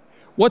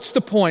 What's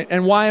the point?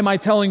 And why am I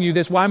telling you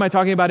this? Why am I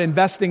talking about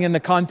investing in the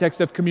context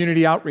of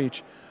community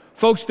outreach?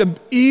 Folks, the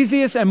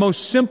easiest and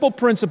most simple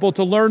principle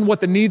to learn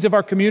what the needs of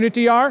our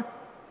community are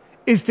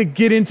is to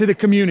get into the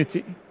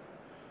community.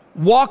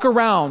 Walk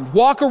around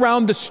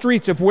the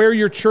streets of where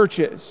your church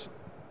is.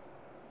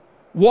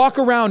 Walk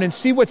around and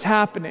see what's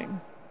happening.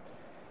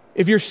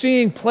 If you're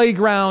seeing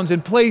playgrounds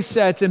and play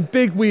sets and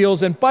big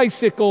wheels and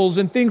bicycles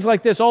and things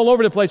like this all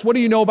over the place, what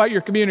do you know about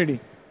your community?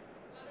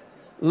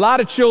 A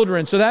lot of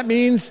children. So that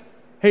means,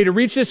 hey, to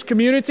reach this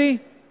community,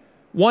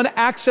 one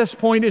access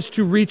point is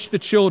to reach the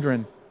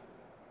children.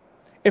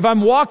 If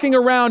I'm walking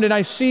around and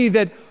I see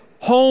that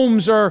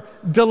homes are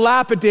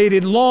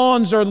dilapidated,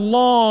 lawns are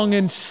long,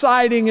 and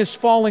siding is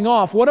falling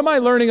off, what am I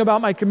learning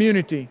about my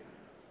community?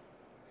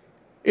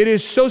 It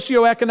is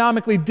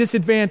socioeconomically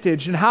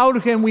disadvantaged, and how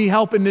can we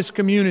help in this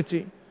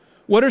community?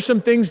 What are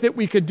some things that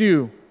we could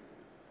do?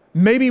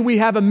 Maybe we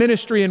have a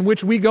ministry in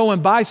which we go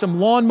and buy some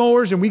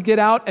lawnmowers and we get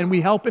out and we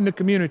help in the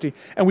community.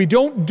 And we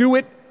don't do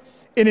it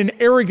in an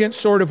arrogant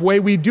sort of way.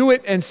 We do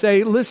it and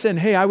say, listen,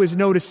 hey, I was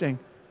noticing.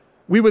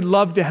 We would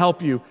love to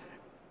help you.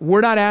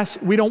 We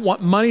don't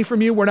want money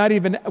from you. We're not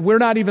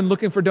even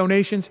looking for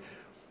donations.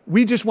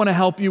 We just want to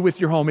help you with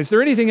your home. Is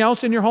there anything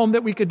else in your home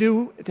that we could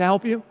do to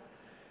help you?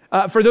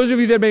 For those of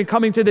you that have been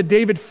coming to the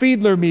David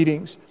Fiedler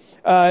meetings,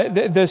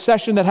 the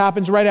session that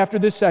happens right after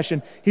this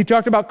session, he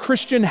talked about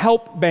Christian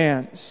help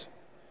bands.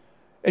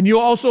 And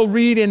you'll also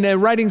read in the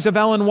writings of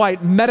Ellen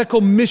White,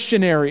 medical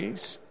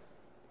missionaries.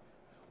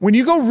 When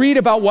you go read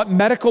about what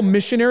medical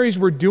missionaries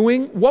were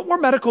doing, what were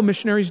medical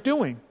missionaries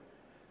doing?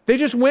 They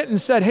just went and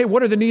said, hey,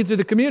 what are the needs of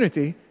the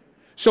community?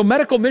 So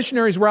medical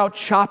missionaries were out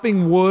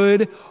chopping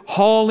wood,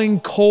 hauling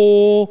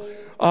coal,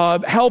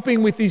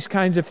 helping with these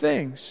kinds of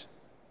things.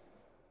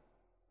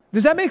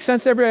 Does that make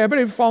sense to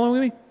everybody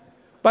following me?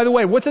 By the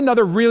way, what's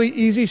another really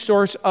easy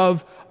source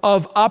of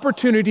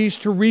opportunities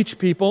to reach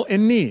people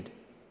in need?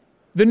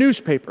 The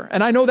newspaper.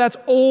 And I know that's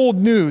old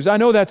news. I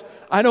know that's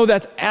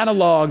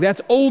analog.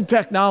 That's old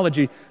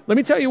technology. Let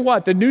me tell you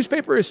what, the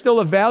newspaper is still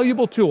a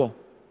valuable tool.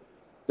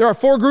 There are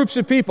four groups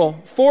of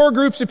people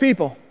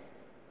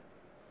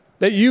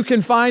that you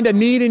can find a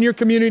need in your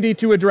community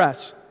to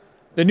address.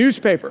 The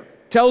newspaper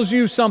tells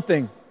you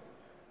something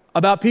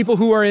about people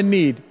who are in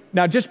need.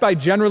 Now, just by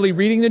generally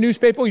reading the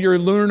newspaper, you'll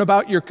learn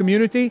about your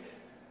community.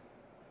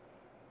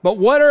 But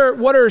what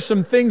are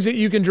some things that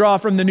you can draw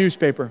from the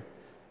newspaper?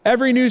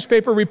 Every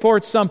newspaper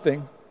reports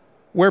something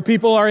where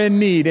people are in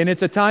need, and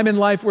it's a time in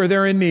life where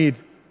they're in need.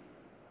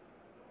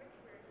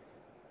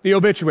 The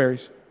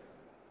obituaries.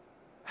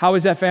 How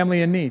is that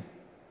family in need?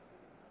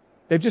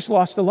 They've just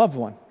lost a loved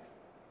one.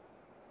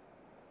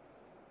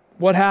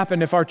 What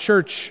happened if our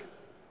church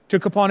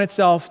took upon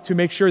itself to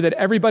make sure that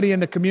everybody in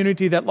the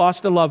community that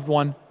lost a loved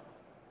one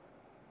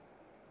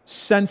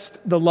sensed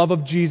the love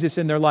of Jesus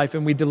in their life,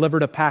 and we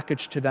delivered a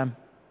package to them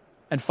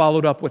and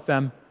followed up with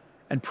them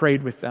and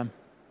prayed with them?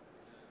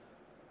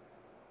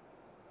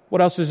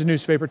 What else does the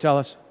newspaper tell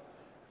us?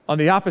 On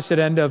the opposite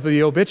end of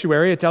the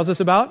obituary, it tells us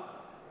about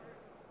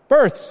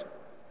births.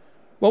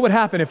 What would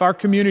happen if our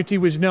community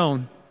was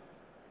known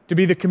to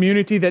be the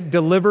community that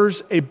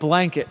delivers a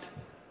blanket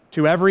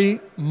to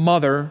every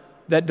mother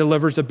that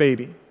delivers a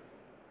baby?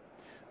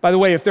 By the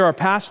way, if there are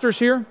pastors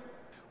here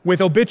with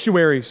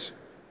obituaries,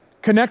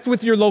 connect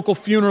with your local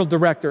funeral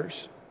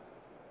directors.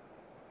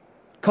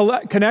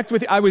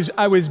 I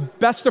was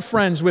best of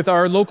friends with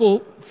our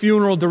local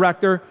funeral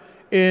director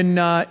in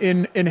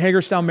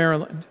Hagerstown,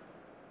 Maryland.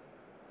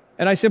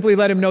 And I simply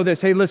let him know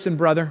this: hey, listen,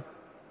 brother,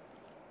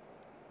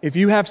 if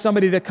you have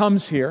somebody that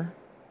comes here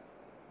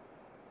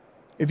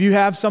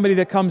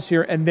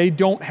and they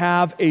don't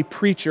have a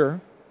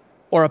preacher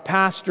or a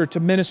pastor to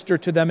minister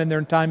to them in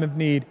their time of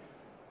need,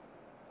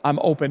 I'm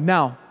open.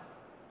 Now,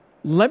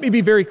 let me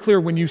be very clear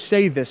when you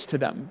say this to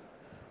them,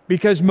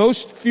 because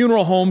most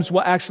funeral homes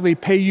will actually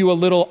pay you a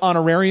little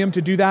honorarium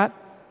to do that.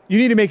 You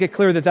need to make it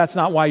clear that that's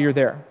not why you're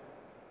there.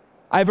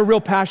 I have a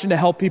real passion to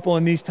help people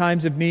in these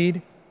times of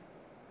need.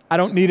 I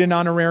don't need an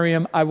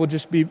honorarium. I will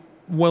just be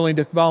willing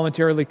to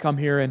voluntarily come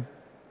here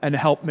and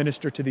help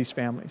minister to these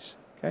families.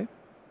 Okay?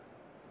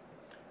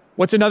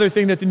 What's another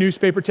thing that the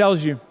newspaper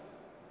tells you?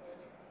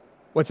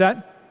 What's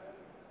that?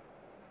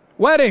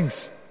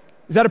 Weddings.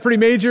 Is that a pretty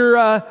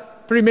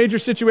major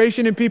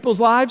situation in people's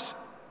lives?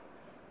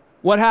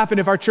 What happened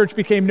if our church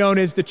became known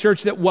as the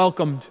church that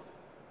welcomed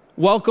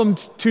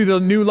to the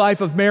new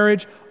life of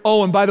marriage?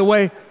 Oh, and by the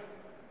way,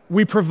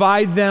 we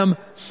provide them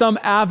some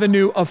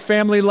avenue of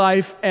family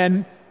life,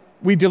 and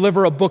we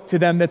deliver a book to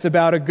them that's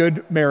about a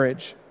good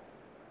marriage.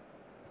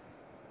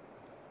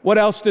 What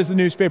else does the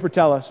newspaper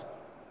tell us?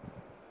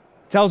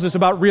 It tells us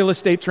about real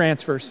estate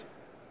transfers.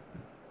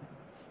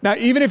 Now,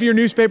 even if your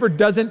newspaper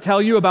doesn't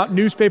tell you about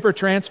newspaper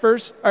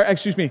transfers,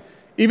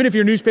 even if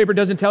your newspaper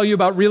doesn't tell you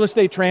about real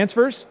estate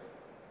transfers,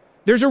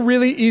 there's a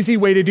really easy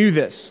way to do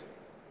this,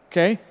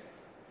 okay?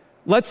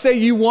 Let's say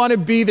you want to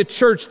be the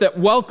church that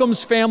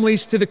welcomes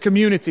families to the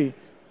community.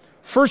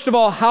 First of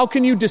all, how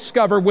can you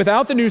discover,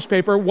 without the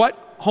newspaper, what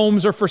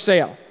homes are for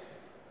sale?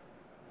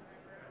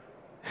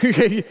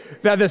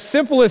 Now, the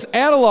simplest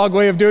analog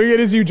way of doing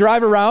it is you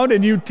drive around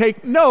and you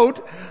take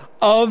note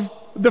of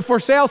the for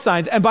sale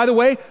signs. And by the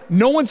way,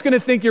 no one's going to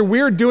think you're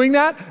weird doing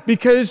that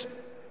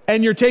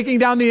and you're taking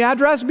down the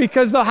address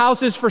because the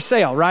house is for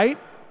sale, right?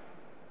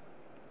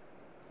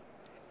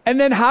 And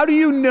then how do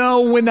you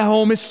know when the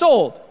home is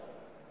sold?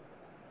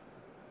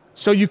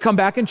 So you come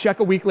back and check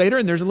a week later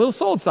and there's a little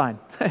sold sign.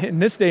 In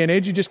this day and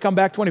age, you just come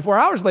back 24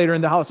 hours later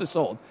and the house is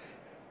sold.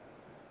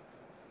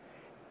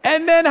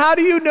 And then how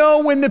do you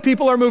know when the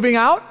people are moving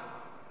out?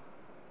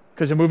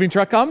 Because a moving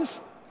truck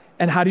comes.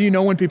 And how do you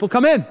know when people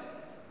come in?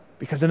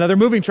 Because another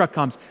moving truck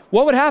comes.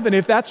 What would happen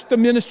if that's the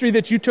ministry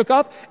that you took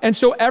up? And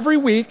so every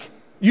week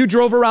you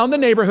drove around the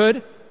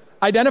neighborhood,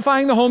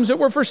 identifying the homes that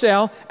were for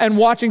sale and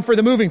watching for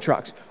the moving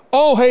trucks.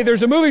 Oh, hey,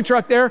 there's a moving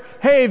truck there.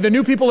 Hey, the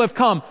new people have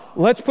come.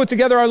 Let's put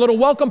together our little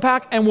welcome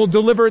pack and we'll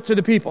deliver it to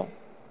the people.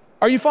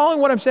 Are you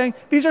following what I'm saying?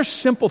 These are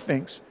simple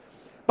things.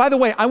 By the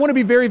way, I want to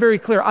be very, very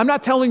clear. I'm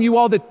not telling you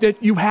all that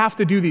you have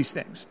to do these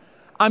things.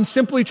 I'm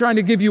simply trying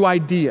to give you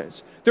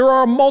ideas. There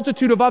are a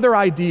multitude of other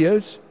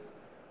ideas.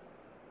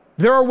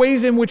 There are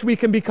ways in which we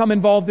can become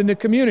involved in the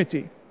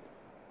community.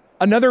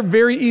 Another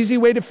very easy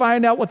way to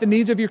find out what the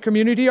needs of your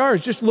community are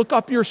is just look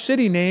up your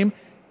city name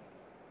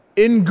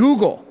in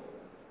Google.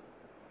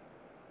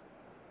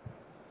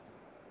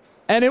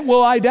 And it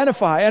will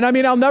identify. And I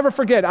mean, I'll never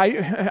forget,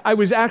 I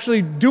was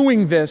actually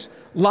doing this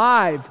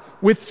live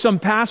with some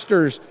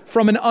pastors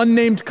from an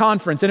unnamed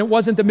conference, and it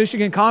wasn't the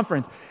Michigan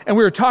conference. And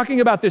we were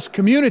talking about this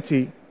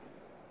community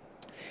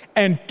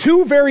and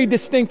two very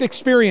distinct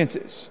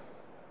experiences.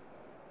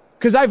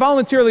 Because I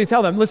voluntarily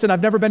tell them, listen,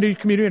 I've never been to your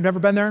community, I've never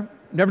been there,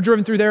 never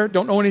driven through there,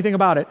 don't know anything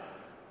about it.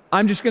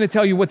 I'm just going to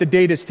tell you what the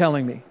data is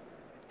telling me.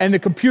 And the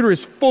computer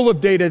is full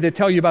of data that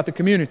tell you about the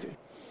community.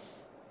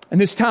 And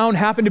this town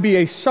happened to be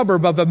a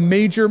suburb of a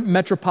major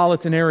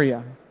metropolitan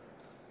area.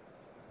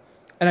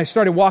 And I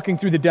started walking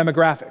through the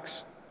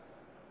demographics.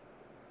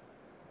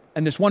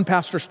 And this one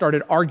pastor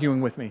started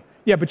arguing with me.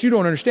 Yeah, but you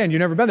don't understand. You've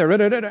never been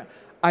there.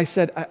 I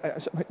said,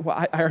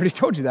 I already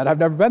told you that. I've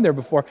never been there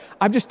before.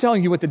 I'm just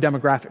telling you what the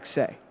demographics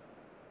say.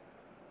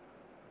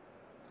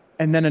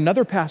 And then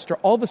another pastor,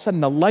 all of a sudden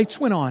the lights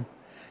went on.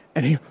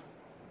 And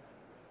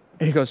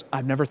he goes,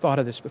 I've never thought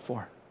of this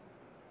before.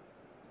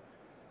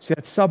 See,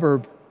 that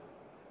suburb,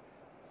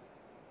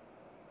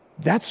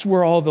 that's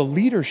where all the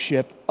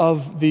leadership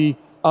of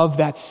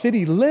that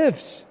city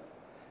lives.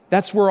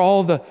 That's where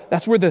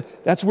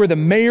the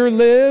mayor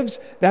lives.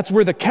 That's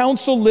where the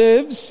council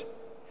lives.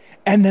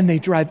 And then they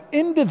drive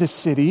into the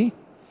city,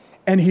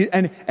 and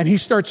he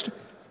starts.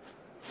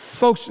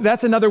 Folks,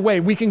 that's another way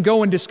we can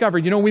go and discover.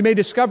 You know, we may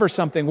discover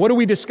something. What do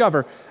we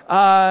discover?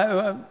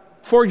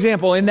 For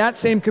example, in that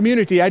same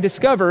community, I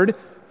discovered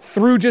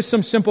through just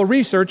some simple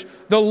research,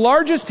 the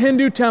largest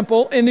Hindu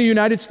temple in the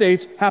United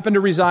States happened to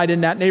reside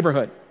in that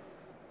neighborhood.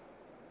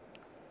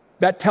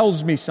 That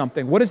tells me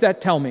something. What does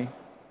that tell me?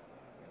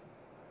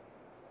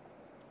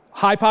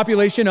 High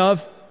population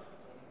of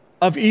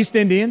East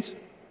Indians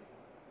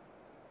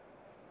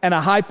and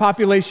a high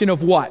population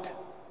of what?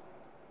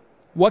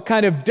 What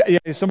kind of,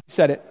 somebody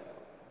said it.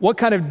 What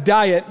kind of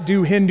diet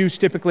do Hindus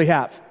typically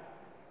have?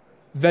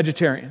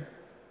 Vegetarian.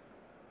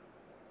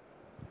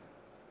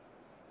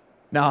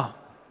 Now,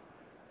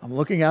 I'm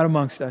looking out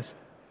amongst us.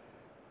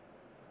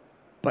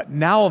 But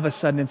now all of a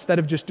sudden, instead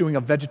of just doing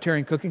a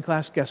vegetarian cooking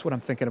class, guess what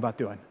I'm thinking about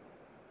doing?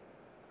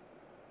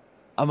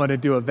 I'm going to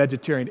do a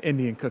vegetarian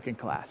Indian cooking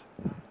class.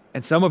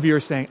 And some of you are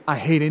saying, I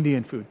hate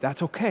Indian food.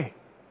 That's okay.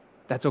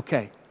 That's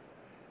okay.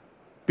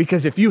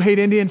 Because if you hate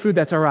Indian food,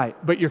 that's all right.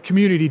 But your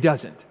community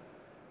doesn't.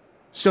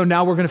 So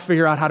now we're going to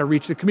figure out how to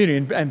reach the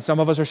community. And some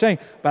of us are saying,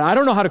 but I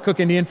don't know how to cook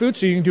Indian food,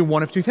 so you can do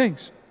one of two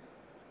things.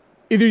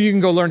 Either you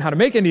can go learn how to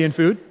make Indian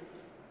food,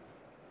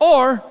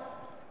 or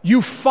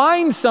you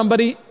find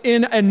somebody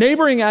in a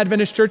neighboring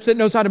Adventist church that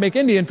knows how to make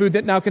Indian food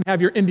that now can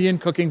have your Indian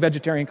cooking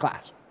vegetarian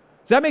class.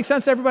 Does that make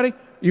sense to everybody? Are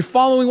you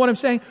following what I'm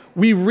saying?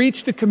 We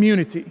reach the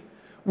community.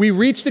 We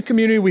reach the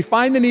community, we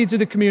find the needs of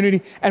the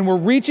community, and we're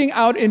reaching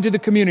out into the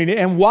community.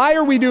 And why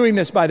are we doing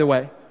this, by the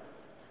way?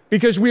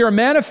 Because we are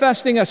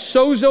manifesting a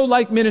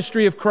sozo-like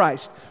ministry of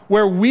Christ,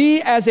 where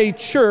we as a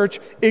church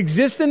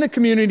exist in the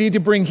community to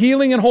bring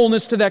healing and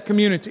wholeness to that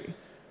community.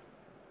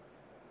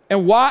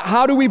 And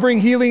how do we bring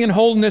healing and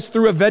wholeness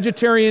through a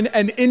vegetarian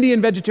and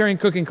Indian vegetarian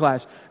cooking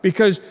class?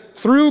 Because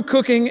through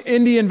cooking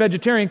Indian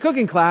vegetarian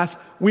cooking class,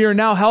 we are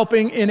now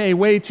helping in a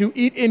way to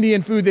eat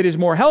Indian food that is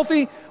more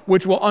healthy,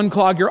 which will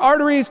unclog your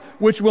arteries,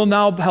 which will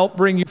now help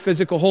bring you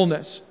physical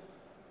wholeness.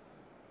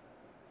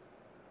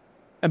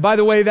 And by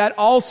the way, that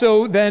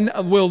also then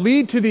will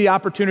lead to the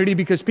opportunity,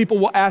 because people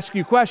will ask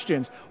you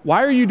questions.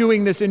 Why are you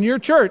doing this in your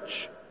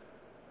church?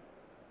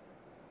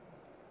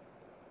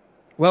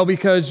 Well,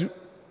 because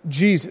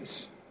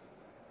Jesus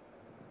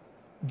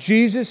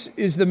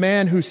is the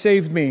man who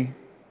saved me.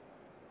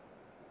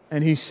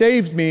 And he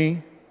saved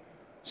me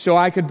so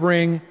I could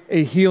bring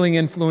a healing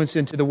influence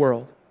into the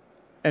world.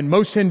 And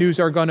most Hindus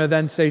are going to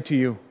then say to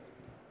you,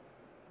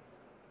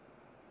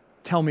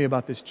 tell me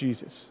about this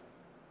Jesus.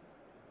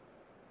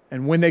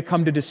 And when they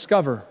come to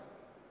discover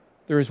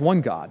there is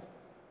one God,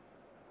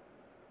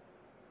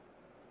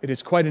 it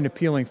is quite an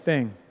appealing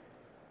thing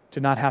to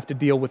not have to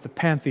deal with the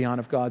pantheon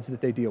of gods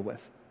that they deal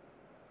with.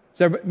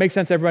 Does that make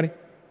sense, everybody?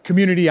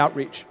 Community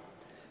outreach.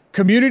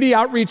 Community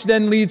outreach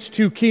then leads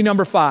to key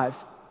number 5.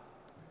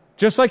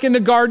 Just like in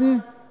the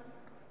garden.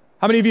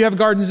 How many of you have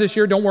gardens this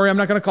year? Don't worry, I'm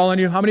not going to call on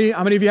you. How many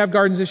of you have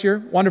gardens this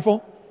year?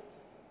 Wonderful.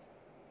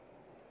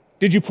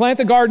 Did you plant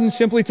the garden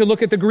simply to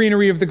look at the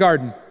greenery of the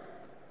garden?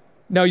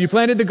 No, you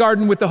planted the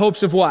garden with the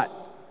hopes of what?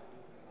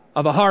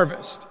 Of a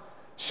harvest.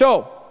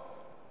 So,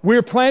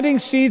 we're planting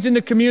seeds in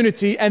the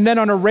community, and then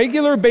on a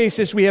regular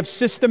basis, we have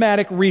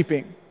systematic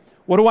reaping.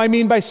 What do I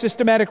mean by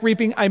systematic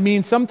reaping? I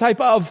mean some type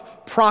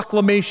of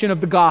proclamation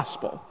of the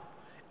gospel.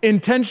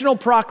 Intentional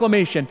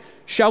proclamation.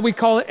 Shall we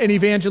call it an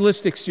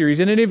evangelistic series?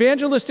 And an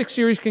evangelistic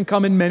series can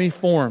come in many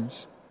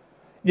forms.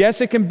 Yes,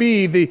 it can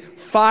be the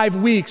 5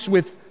 weeks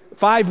with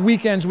 5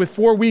 weekends with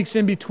 4 weeks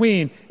in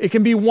between. It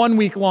can be 1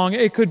 week long.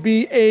 It could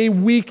be a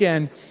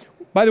weekend.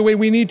 By the way,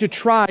 we need to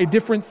try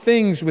different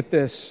things with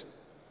this.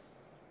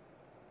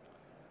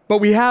 But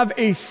we have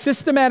a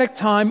systematic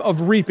time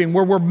of reaping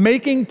where we're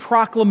making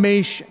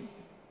proclamation.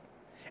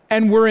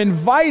 And we're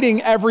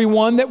inviting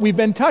everyone that we've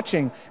been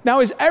touching.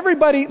 Now, is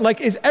everybody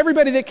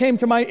that came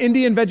to my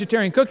Indian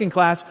vegetarian cooking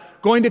class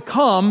going to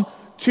come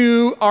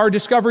to our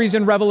Discoveries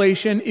in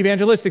Revelation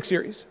evangelistic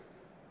series?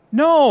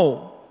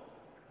 No.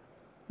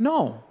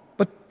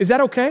 But is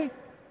that okay?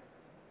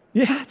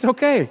 Yeah, it's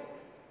okay.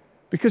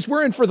 Because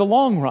we're in for the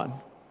long run.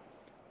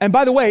 And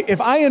by the way,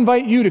 if I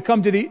invite you to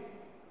come to the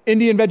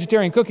Indian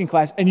vegetarian cooking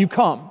class and you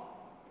come,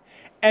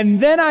 and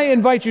then I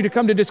invite you to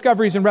come to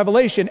Discoveries in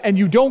Revelation and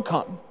you don't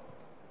come,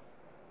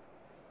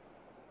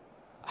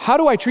 how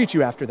do I treat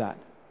you after that?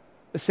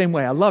 The same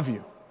way. I love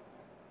you.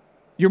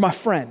 You're my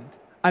friend.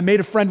 I made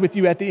a friend with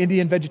you at the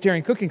Indian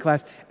vegetarian cooking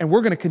class, and we're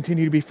going to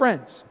continue to be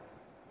friends.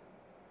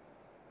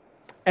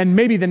 And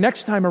maybe the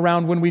next time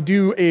around when we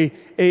do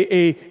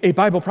a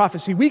Bible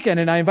prophecy weekend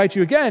and I invite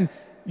you again,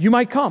 you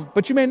might come,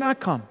 but you may not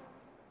come.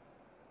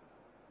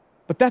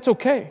 But that's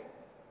okay.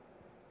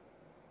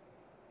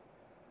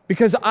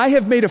 Because I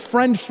have made a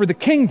friend for the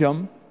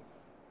kingdom.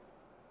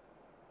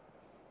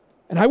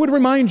 And I would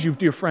remind you,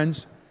 dear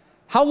friends,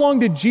 how long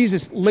did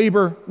Jesus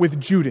labor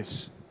with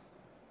Judas?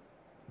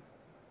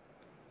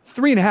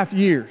 3.5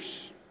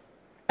 years.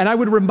 And I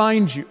would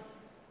remind you,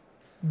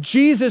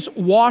 Jesus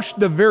washed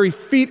the very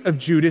feet of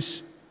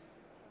Judas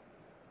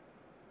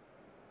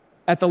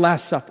at the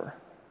Last Supper.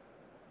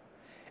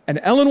 And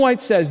Ellen White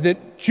says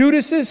that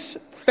Judas's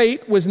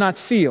fate was not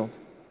sealed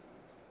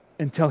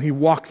until he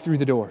walked through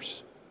the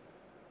doors.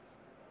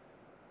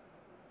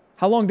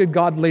 How long did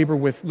God labor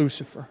with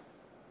Lucifer?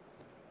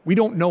 We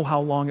don't know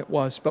how long it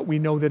was, but we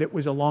know that it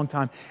was a long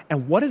time.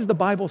 And what does the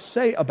Bible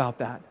say about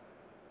that?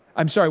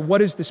 What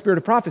does the Spirit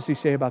of Prophecy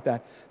say about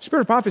that?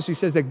 Spirit of Prophecy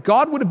says that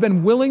God would have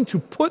been willing to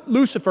put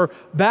Lucifer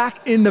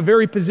back in the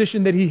very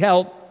position that he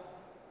held.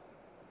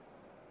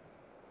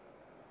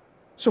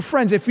 So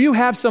friends, if you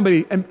have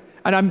somebody, and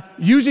I'm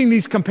using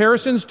these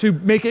comparisons to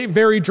make it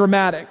very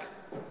dramatic,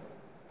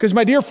 because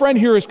my dear friend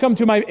here has come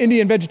to my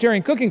Indian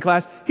vegetarian cooking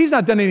class. He's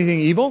not done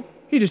anything evil.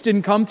 He just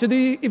didn't come to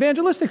the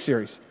evangelistic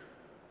series.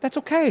 That's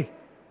okay.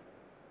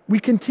 We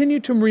continue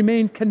to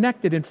remain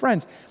connected and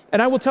friends. And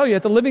I will tell you,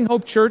 at the Living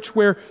Hope Church,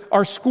 where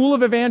our School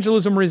of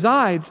Evangelism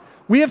resides,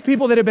 we have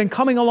people that have been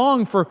coming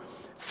along for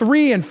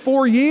 3 and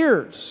 4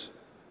 years.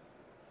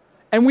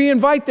 And we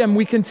invite them,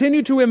 we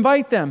continue to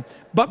invite them.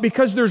 But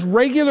because there's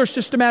regular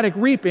systematic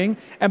reaping,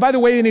 and by the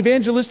way, an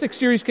evangelistic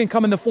series can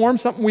come in the form,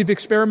 something we've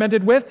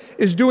experimented with,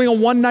 is doing a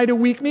 1 night a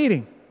week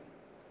meeting.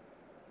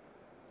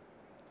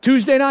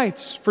 Tuesday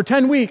nights for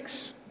 10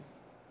 weeks.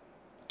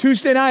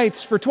 Tuesday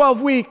nights for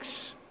 12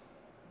 weeks.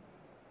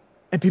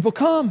 And people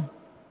come.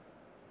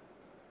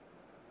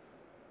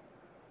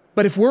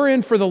 But if we're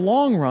in for the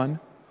long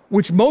run,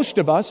 which most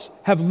of us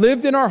have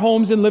lived in our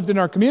homes and lived in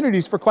our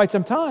communities for quite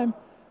some time,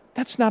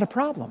 that's not a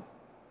problem.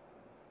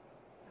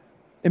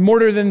 In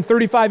more than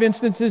 35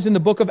 instances in the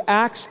book of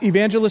Acts,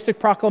 evangelistic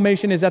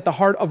proclamation is at the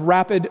heart of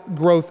rapid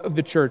growth of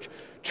the church.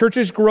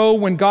 Churches grow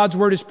when God's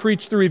word is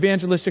preached through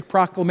evangelistic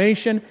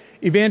proclamation.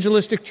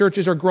 Evangelistic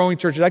churches are growing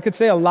churches. I could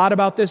say a lot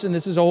about this, and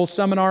this is a whole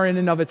seminar in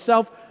and of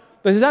itself,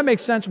 But does that make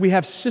sense? We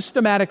have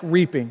systematic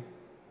reaping.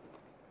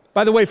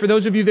 By the way, for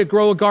those of you that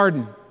grow a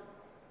garden,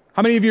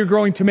 how many of you are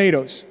growing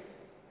tomatoes?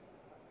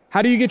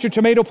 How do you get your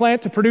tomato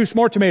plant to produce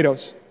more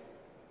tomatoes?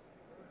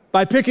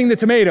 By picking the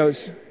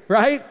tomatoes,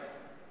 right?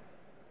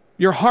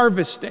 You're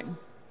harvesting.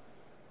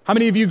 How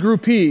many of you grew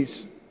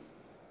peas?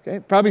 Okay,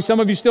 probably some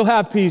of you still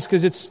have peas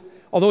because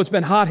although it's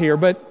been hot here,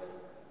 but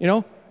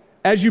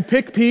as you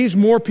pick peas,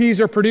 more peas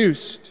are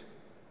produced.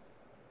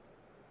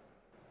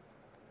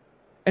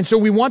 And so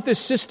we want this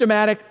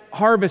systematic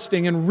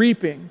harvesting and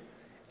reaping.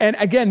 And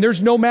again,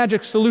 there's no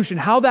magic solution.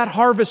 How that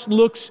harvest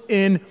looks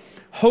in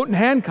Houghton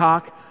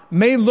Hancock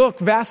may look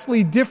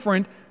vastly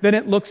different than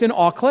it looks in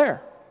Eau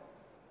Claire.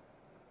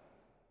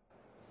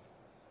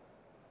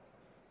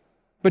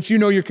 But you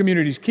know your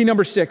communities. Key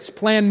number 6,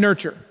 plan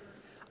nurture.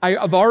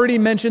 I've already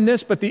mentioned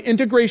this, but the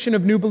integration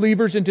of new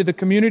believers into the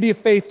community of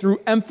faith through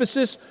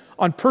emphasis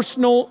on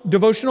personal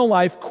devotional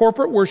life,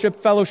 corporate worship,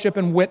 fellowship,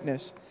 and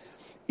witness.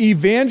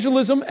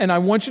 Evangelism, and I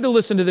want you to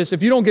listen to this.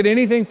 If you don't get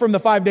anything from the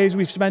 5 days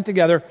we've spent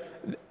together,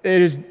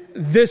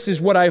 this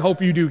is what I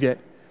hope you do get.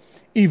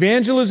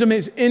 Evangelism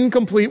is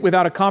incomplete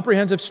without a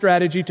comprehensive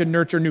strategy to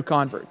nurture new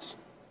converts.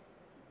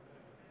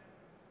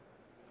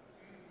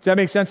 Does that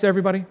make sense to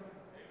everybody?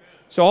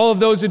 So all of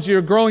those that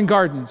are growing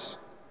gardens,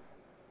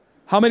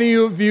 how many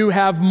of you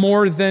have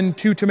more than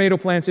 2 tomato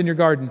plants in your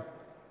garden?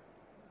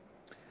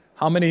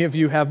 How many of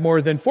you have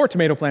more than 4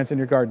 tomato plants in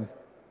your garden?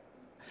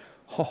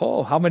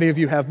 Oh, how many of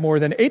you have more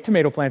than 8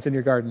 tomato plants in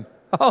your garden?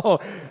 Oh,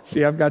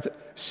 see, I've got to.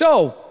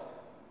 So,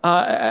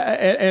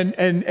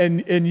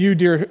 and you,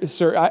 dear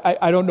sir,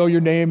 I don't know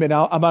your name, and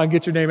I'm going to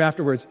get your name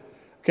afterwards.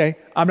 Okay,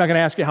 I'm not going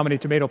to ask you how many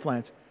tomato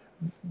plants.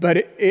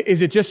 But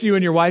is it just you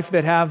and your wife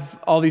that have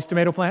all these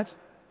tomato plants?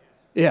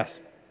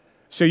 Yes.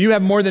 So you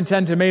have more than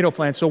 10 tomato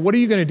plants. So what are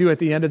you going to do at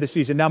the end of the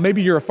season? Now,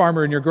 maybe you're a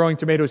farmer and you're growing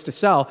tomatoes to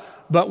sell,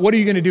 but what are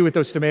you going to do with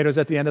those tomatoes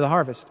at the end of the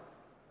harvest?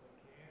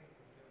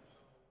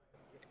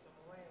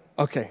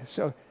 Okay,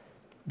 so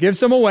give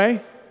some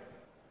away.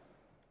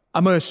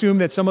 I'm going to assume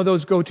that some of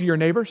those go to your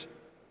neighbors.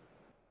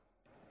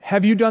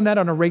 Have you done that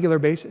on a regular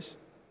basis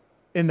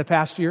in the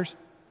past years?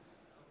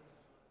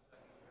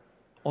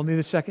 Only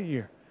the second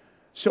year.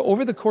 So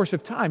over the course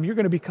of time, you're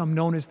going to become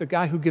known as the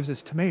guy who gives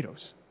us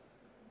tomatoes.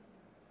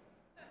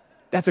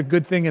 That's a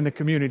good thing in the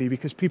community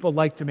because people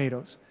like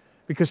tomatoes.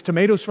 Because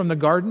tomatoes from the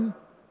garden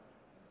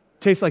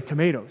taste like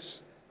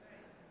tomatoes.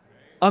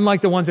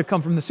 Unlike the ones that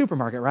come from the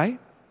supermarket, right?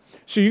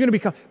 So you're going to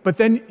become, but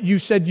then you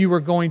said you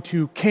were going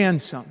to can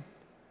some,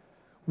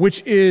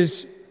 which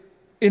is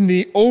in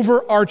the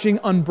overarching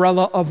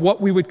umbrella of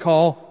what we would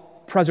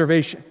call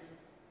preservation.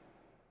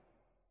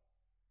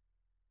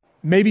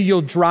 Maybe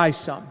you'll dry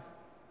some.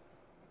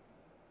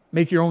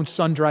 Make your own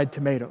sun-dried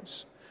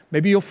tomatoes.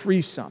 Maybe you'll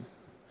freeze some.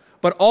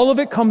 But all of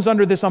it comes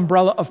under this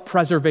umbrella of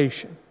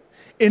preservation.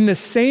 In the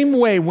same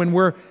way, when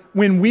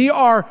we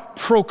are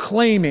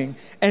proclaiming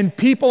and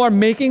people are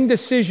making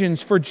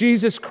decisions for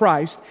Jesus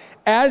Christ,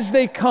 as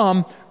they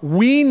come,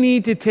 we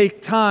need to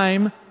take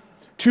time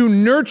to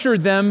nurture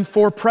them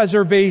for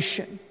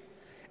preservation.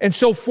 And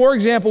so, for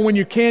example, when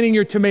you're canning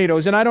your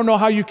tomatoes, and I don't know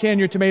how you can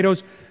your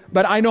tomatoes,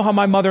 but I know how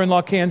my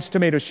mother-in-law cans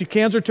tomatoes. She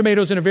cans her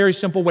tomatoes in a very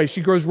simple way.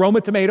 She grows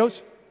Roma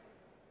tomatoes.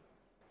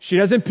 She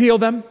doesn't peel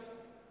them.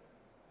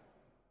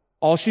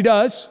 All she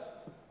does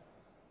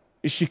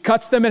is she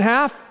cuts them in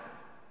half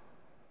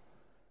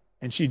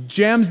and she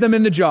jams them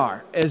in the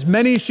jar. As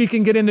many as she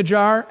can get in the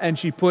jar, and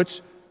she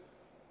puts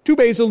 2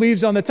 basil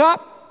leaves on the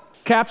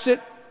top, caps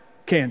it,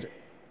 cans it.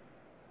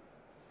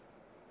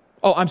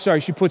 Oh, I'm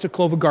sorry, she puts a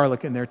clove of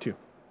garlic in there too.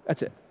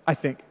 That's it, I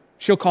think.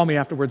 She'll call me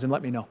afterwards and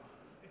let me know.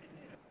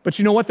 But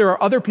you know what? There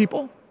are other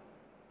people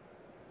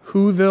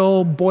who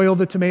they'll boil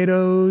the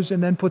tomatoes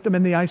and then put them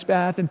in the ice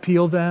bath and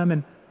peel them,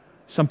 and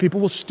some people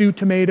will stew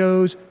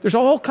tomatoes. There's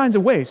all kinds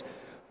of ways.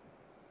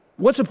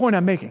 What's the point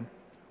I'm making?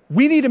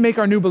 We need to make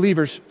our new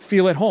believers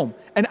feel at home.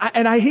 And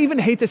I even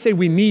hate to say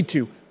we need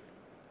to.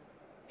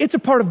 It's a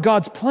part of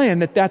God's plan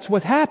that that's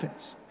what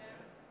happens.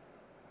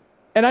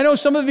 And I know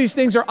some of these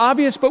things are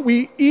obvious, but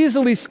we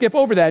easily skip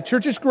over that.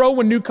 Churches grow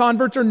when new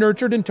converts are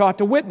nurtured and taught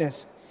to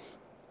witness.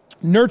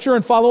 Nurture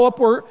and follow-up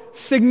were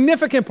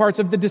significant parts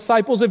of the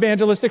disciples'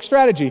 evangelistic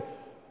strategy.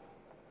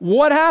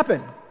 What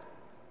happened?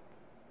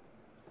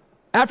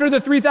 After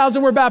the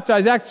 3,000 were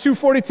baptized, Acts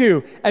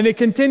 2:42, and they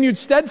continued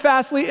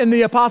steadfastly in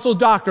the apostles'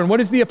 doctrine. What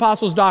is the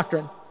apostles'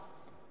 doctrine?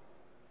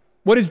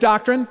 What is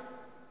doctrine?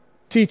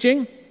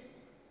 Teaching.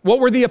 What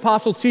were the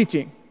apostles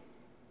teaching?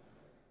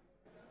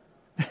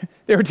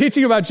 They were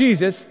teaching about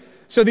Jesus.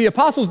 So the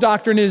apostles'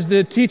 doctrine is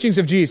the teachings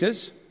of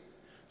Jesus.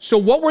 So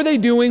what were they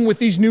doing with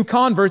these new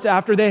converts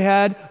after they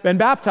had been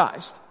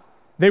baptized?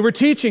 They were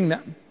teaching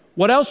them.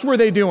 What else were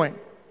they doing?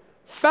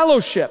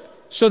 Fellowship.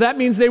 So that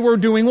means they were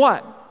doing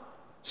what?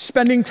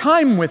 Spending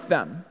time with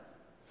them.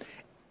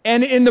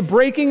 And in the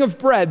breaking of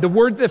bread,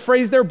 the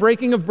phrase there,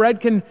 breaking of bread,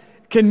 can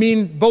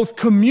mean both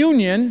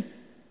communion,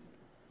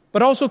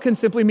 but also can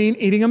simply mean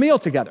eating a meal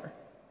together.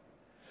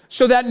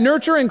 So that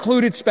nurture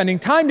included spending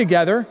time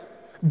together,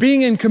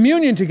 being in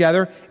communion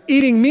together,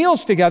 eating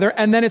meals together,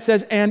 and then it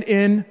says, and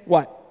in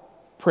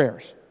what?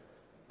 Prayers.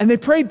 And they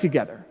prayed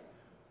together.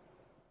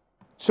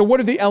 So what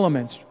are the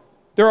elements?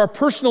 There are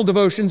personal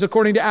devotions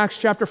according to Acts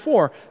chapter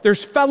 4.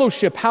 There's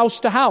fellowship, house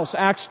to house,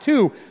 Acts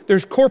 2.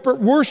 There's corporate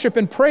worship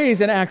and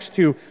praise in Acts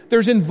 2.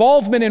 There's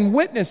involvement and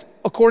witness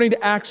according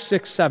to Acts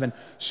 6, 7.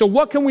 So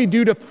what can we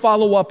do to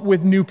follow up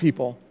with new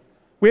people?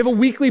 We have a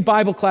weekly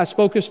Bible class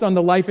focused on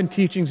the life and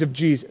teachings of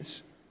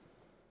Jesus.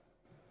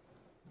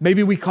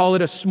 Maybe we call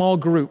it a small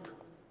group.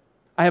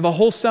 I have a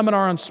whole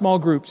seminar on small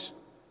groups.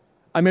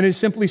 I'm going to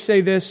simply say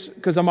this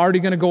because I'm already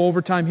going to go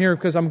over time here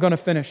because I'm going to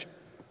finish.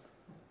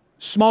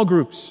 Small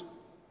groups.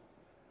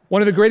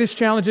 One of the greatest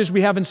challenges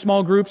we have in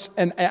small groups,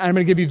 and I'm going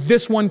to give you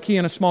this one key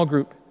in a small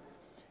group.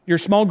 Your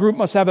small group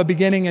must have a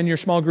beginning and your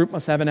small group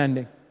must have an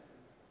ending.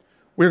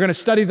 We're going to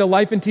study the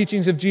life and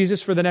teachings of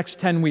Jesus for the next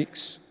 10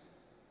 weeks.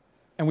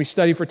 And we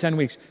study for 10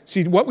 weeks.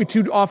 See, what we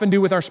too often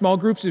do with our small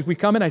groups is we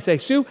come in, I say,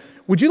 Sue,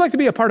 would you like to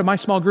be a part of my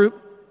small group?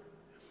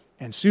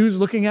 And Sue's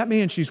looking at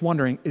me and she's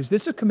wondering, is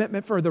this a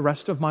commitment for the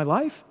rest of my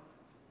life?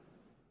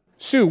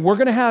 Sue, we're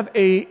going to have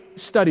a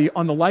study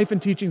on the life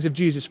and teachings of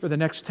Jesus for the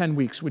next 10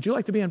 weeks. Would you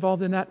like to be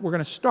involved in that? We're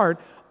going to start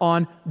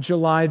on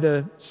July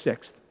the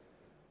 6th.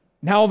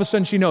 Now all of a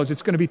sudden she knows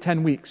it's going to be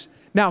 10 weeks.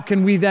 Now,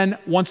 can we then,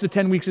 once the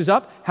 10 weeks is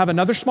up, have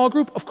another small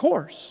group? Of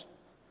course.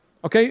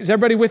 Okay, is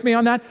everybody with me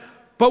on that?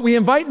 But we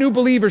invite new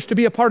believers to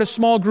be a part of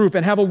small group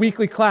and have a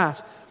weekly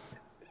class.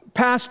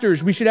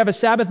 Pastors, we should have a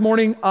Sabbath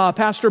morning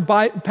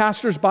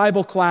pastor's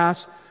Bible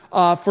class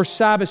for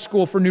Sabbath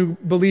school for new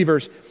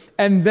believers.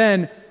 And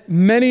then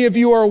many of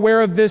you are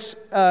aware of this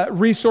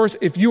resource.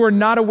 If you are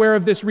not aware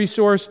of this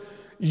resource,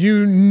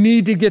 you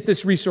need to get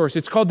this resource.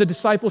 It's called the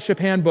Discipleship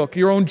Handbook.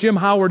 Your own Jim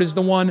Howard is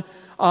the one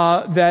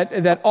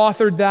that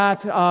authored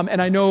that.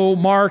 And I know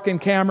Mark and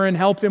Cameron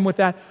helped him with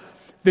that.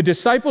 The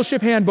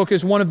Discipleship Handbook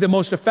is one of the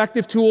most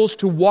effective tools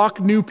to walk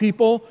new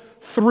people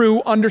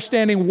through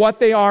understanding what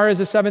they are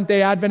as a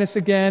Seventh-day Adventist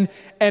again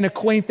and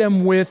acquaint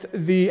them with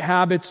the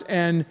habits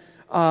and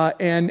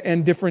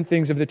different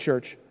things of the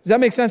church. Does that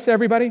make sense to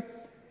everybody?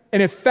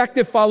 An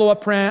effective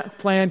follow-up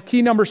plan,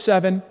 key number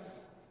 7,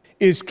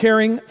 is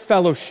caring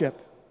fellowship.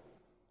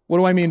 What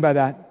do I mean by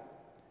that?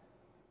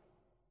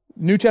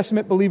 New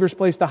Testament believers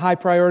placed a high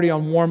priority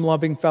on warm,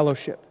 loving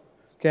fellowship.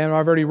 Okay, and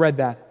I've already read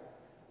that.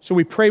 So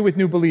we pray with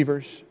new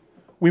believers.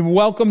 We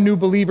welcome new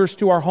believers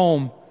to our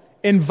home.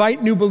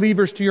 Invite new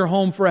believers to your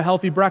home for a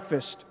healthy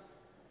breakfast.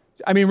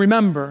 I mean,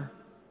 remember,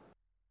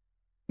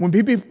 when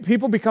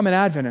people become an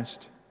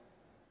Adventist,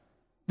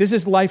 this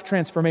is life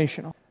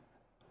transformational.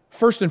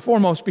 First and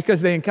foremost,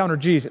 because they encounter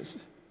Jesus.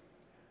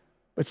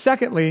 But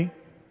secondly,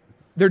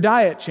 their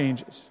diet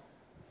changes.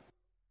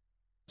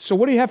 So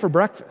what do you have for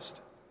breakfast?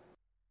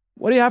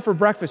 What do you have for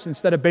breakfast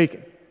instead of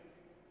bacon?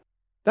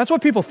 That's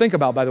what people think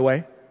about, by the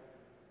way.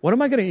 What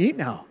am I going to eat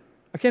now?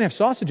 I can't have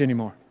sausage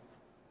anymore.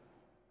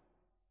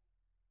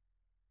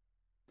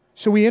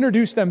 So we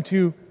introduce them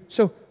to,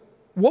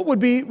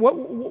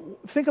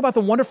 think about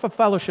the wonderful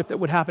fellowship that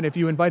would happen if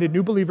you invited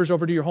new believers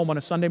over to your home on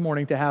a Sunday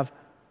morning to have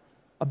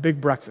a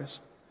big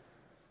breakfast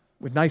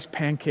with nice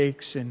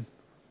pancakes and,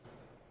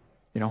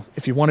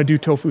 if you want to do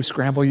tofu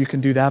scramble, you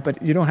can do that,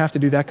 but you don't have to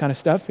do that kind of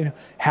stuff,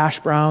 hash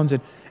browns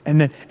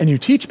and you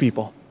teach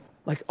people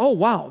like, oh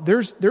wow,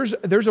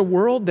 there's a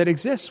world that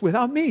exists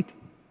without meat.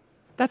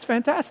 That's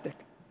fantastic.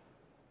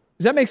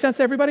 Does that make sense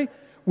to everybody?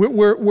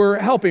 We're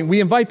helping.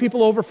 We invite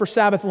people over for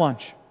Sabbath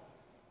lunch.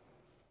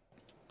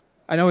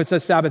 I know it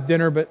says Sabbath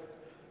dinner, but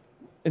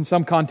in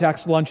some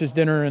contexts, lunch is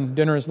dinner and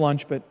dinner is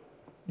lunch, but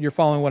you're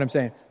following what I'm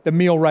saying. The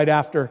meal right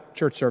after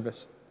church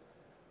service.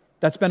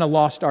 That's been a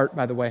lost art,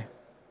 by the way.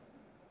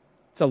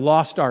 It's a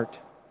lost art.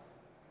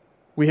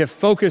 We have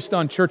focused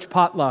on church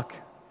potluck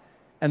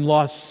and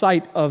lost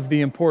sight of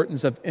the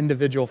importance of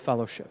individual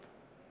fellowship.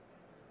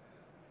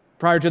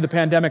 Prior to the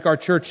pandemic, our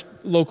church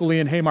locally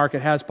in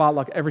Haymarket has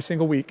potluck every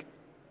single week.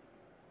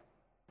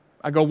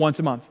 I go once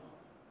a month.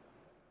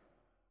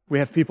 We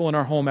have people in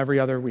our home every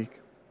other week.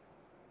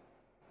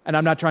 And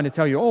I'm not trying to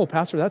tell you, oh,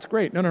 Pastor, that's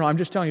great. No, I'm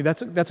just telling you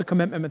that's a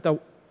commitment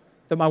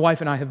that my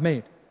wife and I have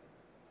made.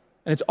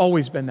 And it's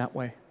always been that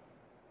way.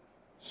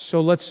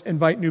 So let's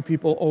invite new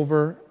people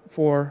over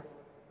for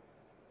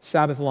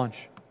Sabbath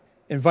lunch.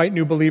 Invite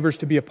new believers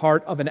to be a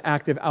part of an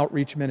active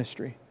outreach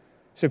ministry.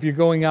 So if you're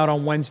going out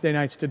on Wednesday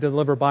nights to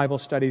deliver Bible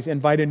studies,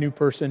 invite a new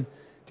person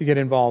to get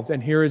involved.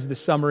 And here is the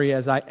summary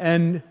as I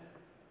end.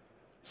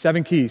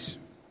 7 keys.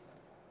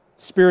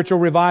 Spiritual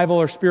revival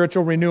or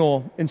spiritual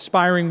renewal,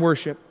 inspiring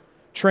worship,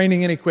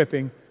 training and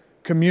equipping,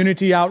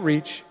 community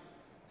outreach,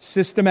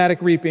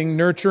 systematic reaping,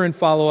 nurture and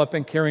follow-up,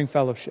 and caring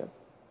fellowship.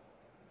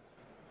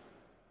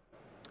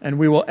 And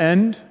we will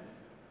end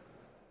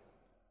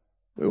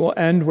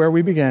where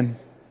we began.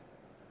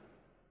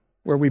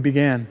 Where we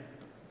began.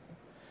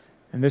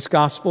 And this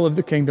gospel of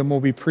the kingdom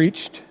will be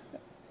preached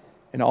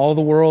in all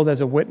the world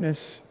as a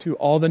witness to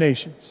all the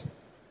nations.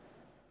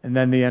 And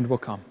then the end will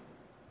come.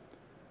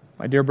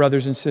 My dear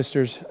brothers and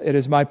sisters, it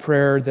is my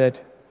prayer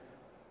that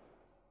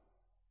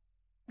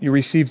you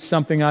received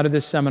something out of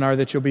this seminar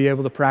that you'll be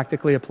able to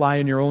practically apply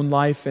in your own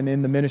life and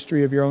in the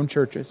ministry of your own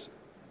churches.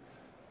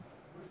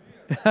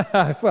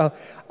 Well,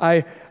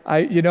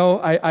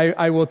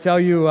 I will tell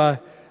you,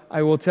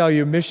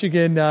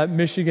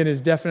 Michigan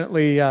is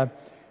definitely.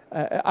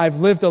 I've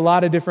lived a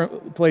lot of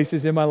different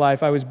places in my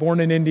life. I was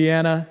born in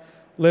Indiana,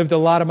 lived a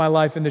lot of my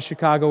life in the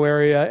Chicago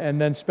area, and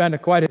then spent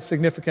quite a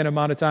significant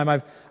amount of time.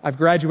 I've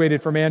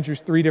graduated from Andrews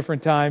 3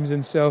 different times,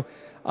 and so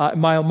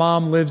my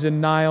mom lives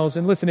in Niles.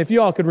 And listen, if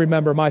you all could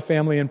remember my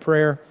family in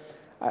prayer,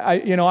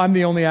 I'm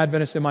the only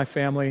Adventist in my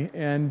family,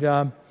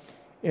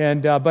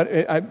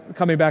 but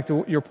coming back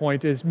to your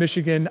point, is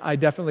Michigan, I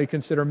definitely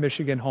consider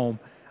Michigan home.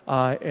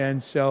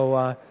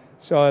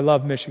 So I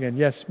love Michigan.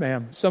 Yes,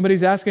 ma'am.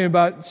 Somebody's asking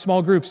about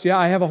small groups. Yeah,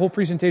 I have a whole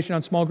presentation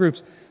on small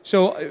groups.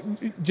 So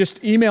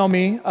just email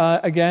me.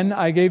 Again,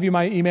 I gave you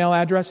my email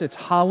address. It's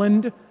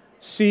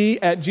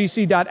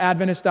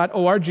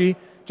hollandc@gc.adventist.org.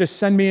 Just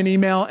send me an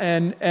email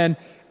and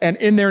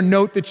in there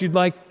note that you'd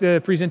like the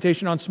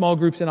presentation on small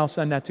groups, and I'll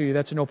send that to you.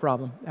 That's no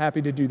problem.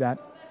 Happy to do that.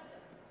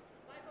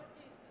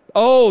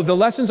 Oh, the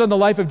lessons on the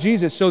life of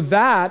Jesus. So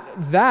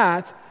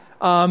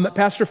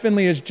Pastor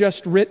Finley has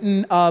just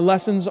written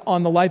lessons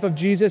on the life of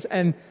Jesus,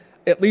 and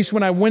at least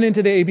when I went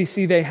into the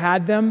ABC, they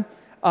had them,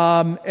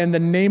 and the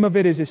name of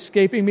it is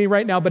escaping me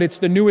right now, but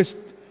it's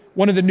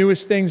one of the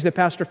newest things that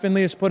Pastor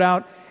Finley has put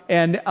out,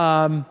 and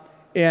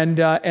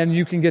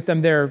you can get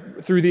them there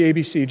through the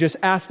ABC. Just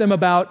ask them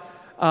about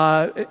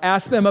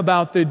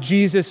the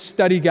Jesus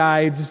study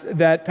guides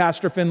that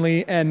Pastor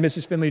Finley and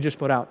Mrs. Finley just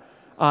put out.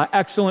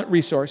 Excellent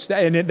resource,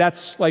 and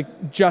that's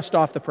like just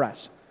off the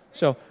press.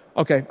 So,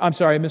 okay, I'm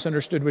sorry, I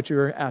misunderstood what you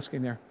were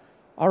asking there.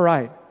 All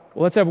right,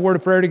 well, let's have a word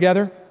of prayer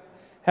together.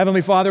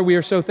 Heavenly Father, we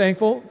are so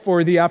thankful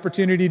for the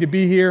opportunity to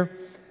be here.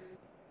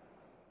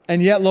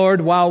 And yet,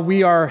 Lord, while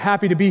we are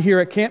happy to be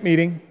here at camp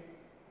meeting,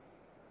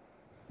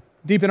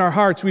 deep in our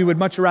hearts, we would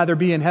much rather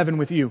be in heaven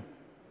with you.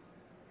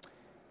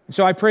 And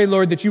so I pray,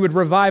 Lord, that you would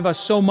revive us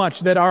so much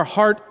that our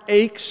heart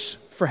aches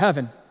for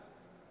heaven.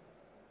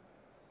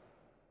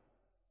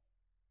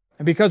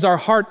 And because our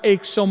heart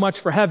aches so much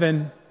for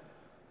heaven,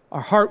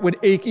 our heart would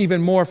ache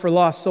even more for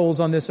lost souls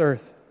on this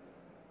earth.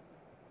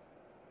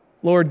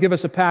 Lord, give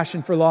us a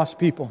passion for lost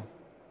people.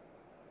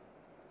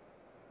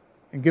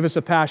 And give us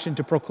a passion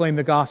to proclaim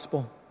the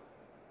gospel.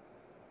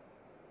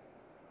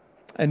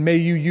 And may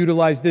you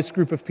utilize this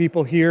group of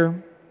people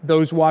here,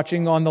 those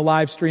watching on the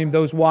live stream,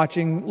 those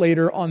watching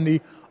later on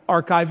the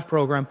archived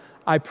program.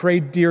 I pray,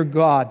 dear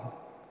God,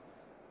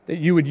 that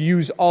you would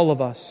use all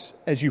of us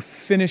as you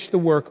finish the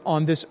work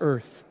on this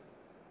earth.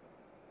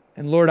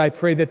 And Lord, I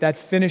pray that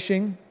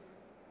finishing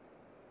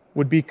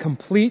would be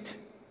complete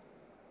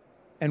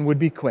and would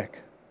be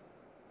quick.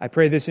 I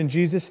pray this in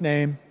Jesus'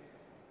 name.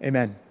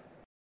 Amen.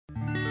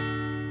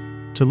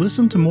 To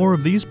listen to more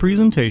of these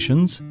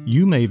presentations,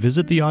 you may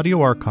visit the audio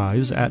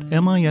archives at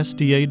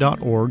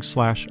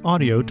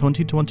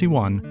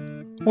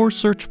misda.org/audio2021 or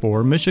search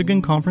for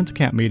Michigan Conference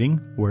Camp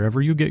Meeting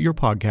wherever you get your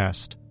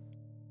podcast.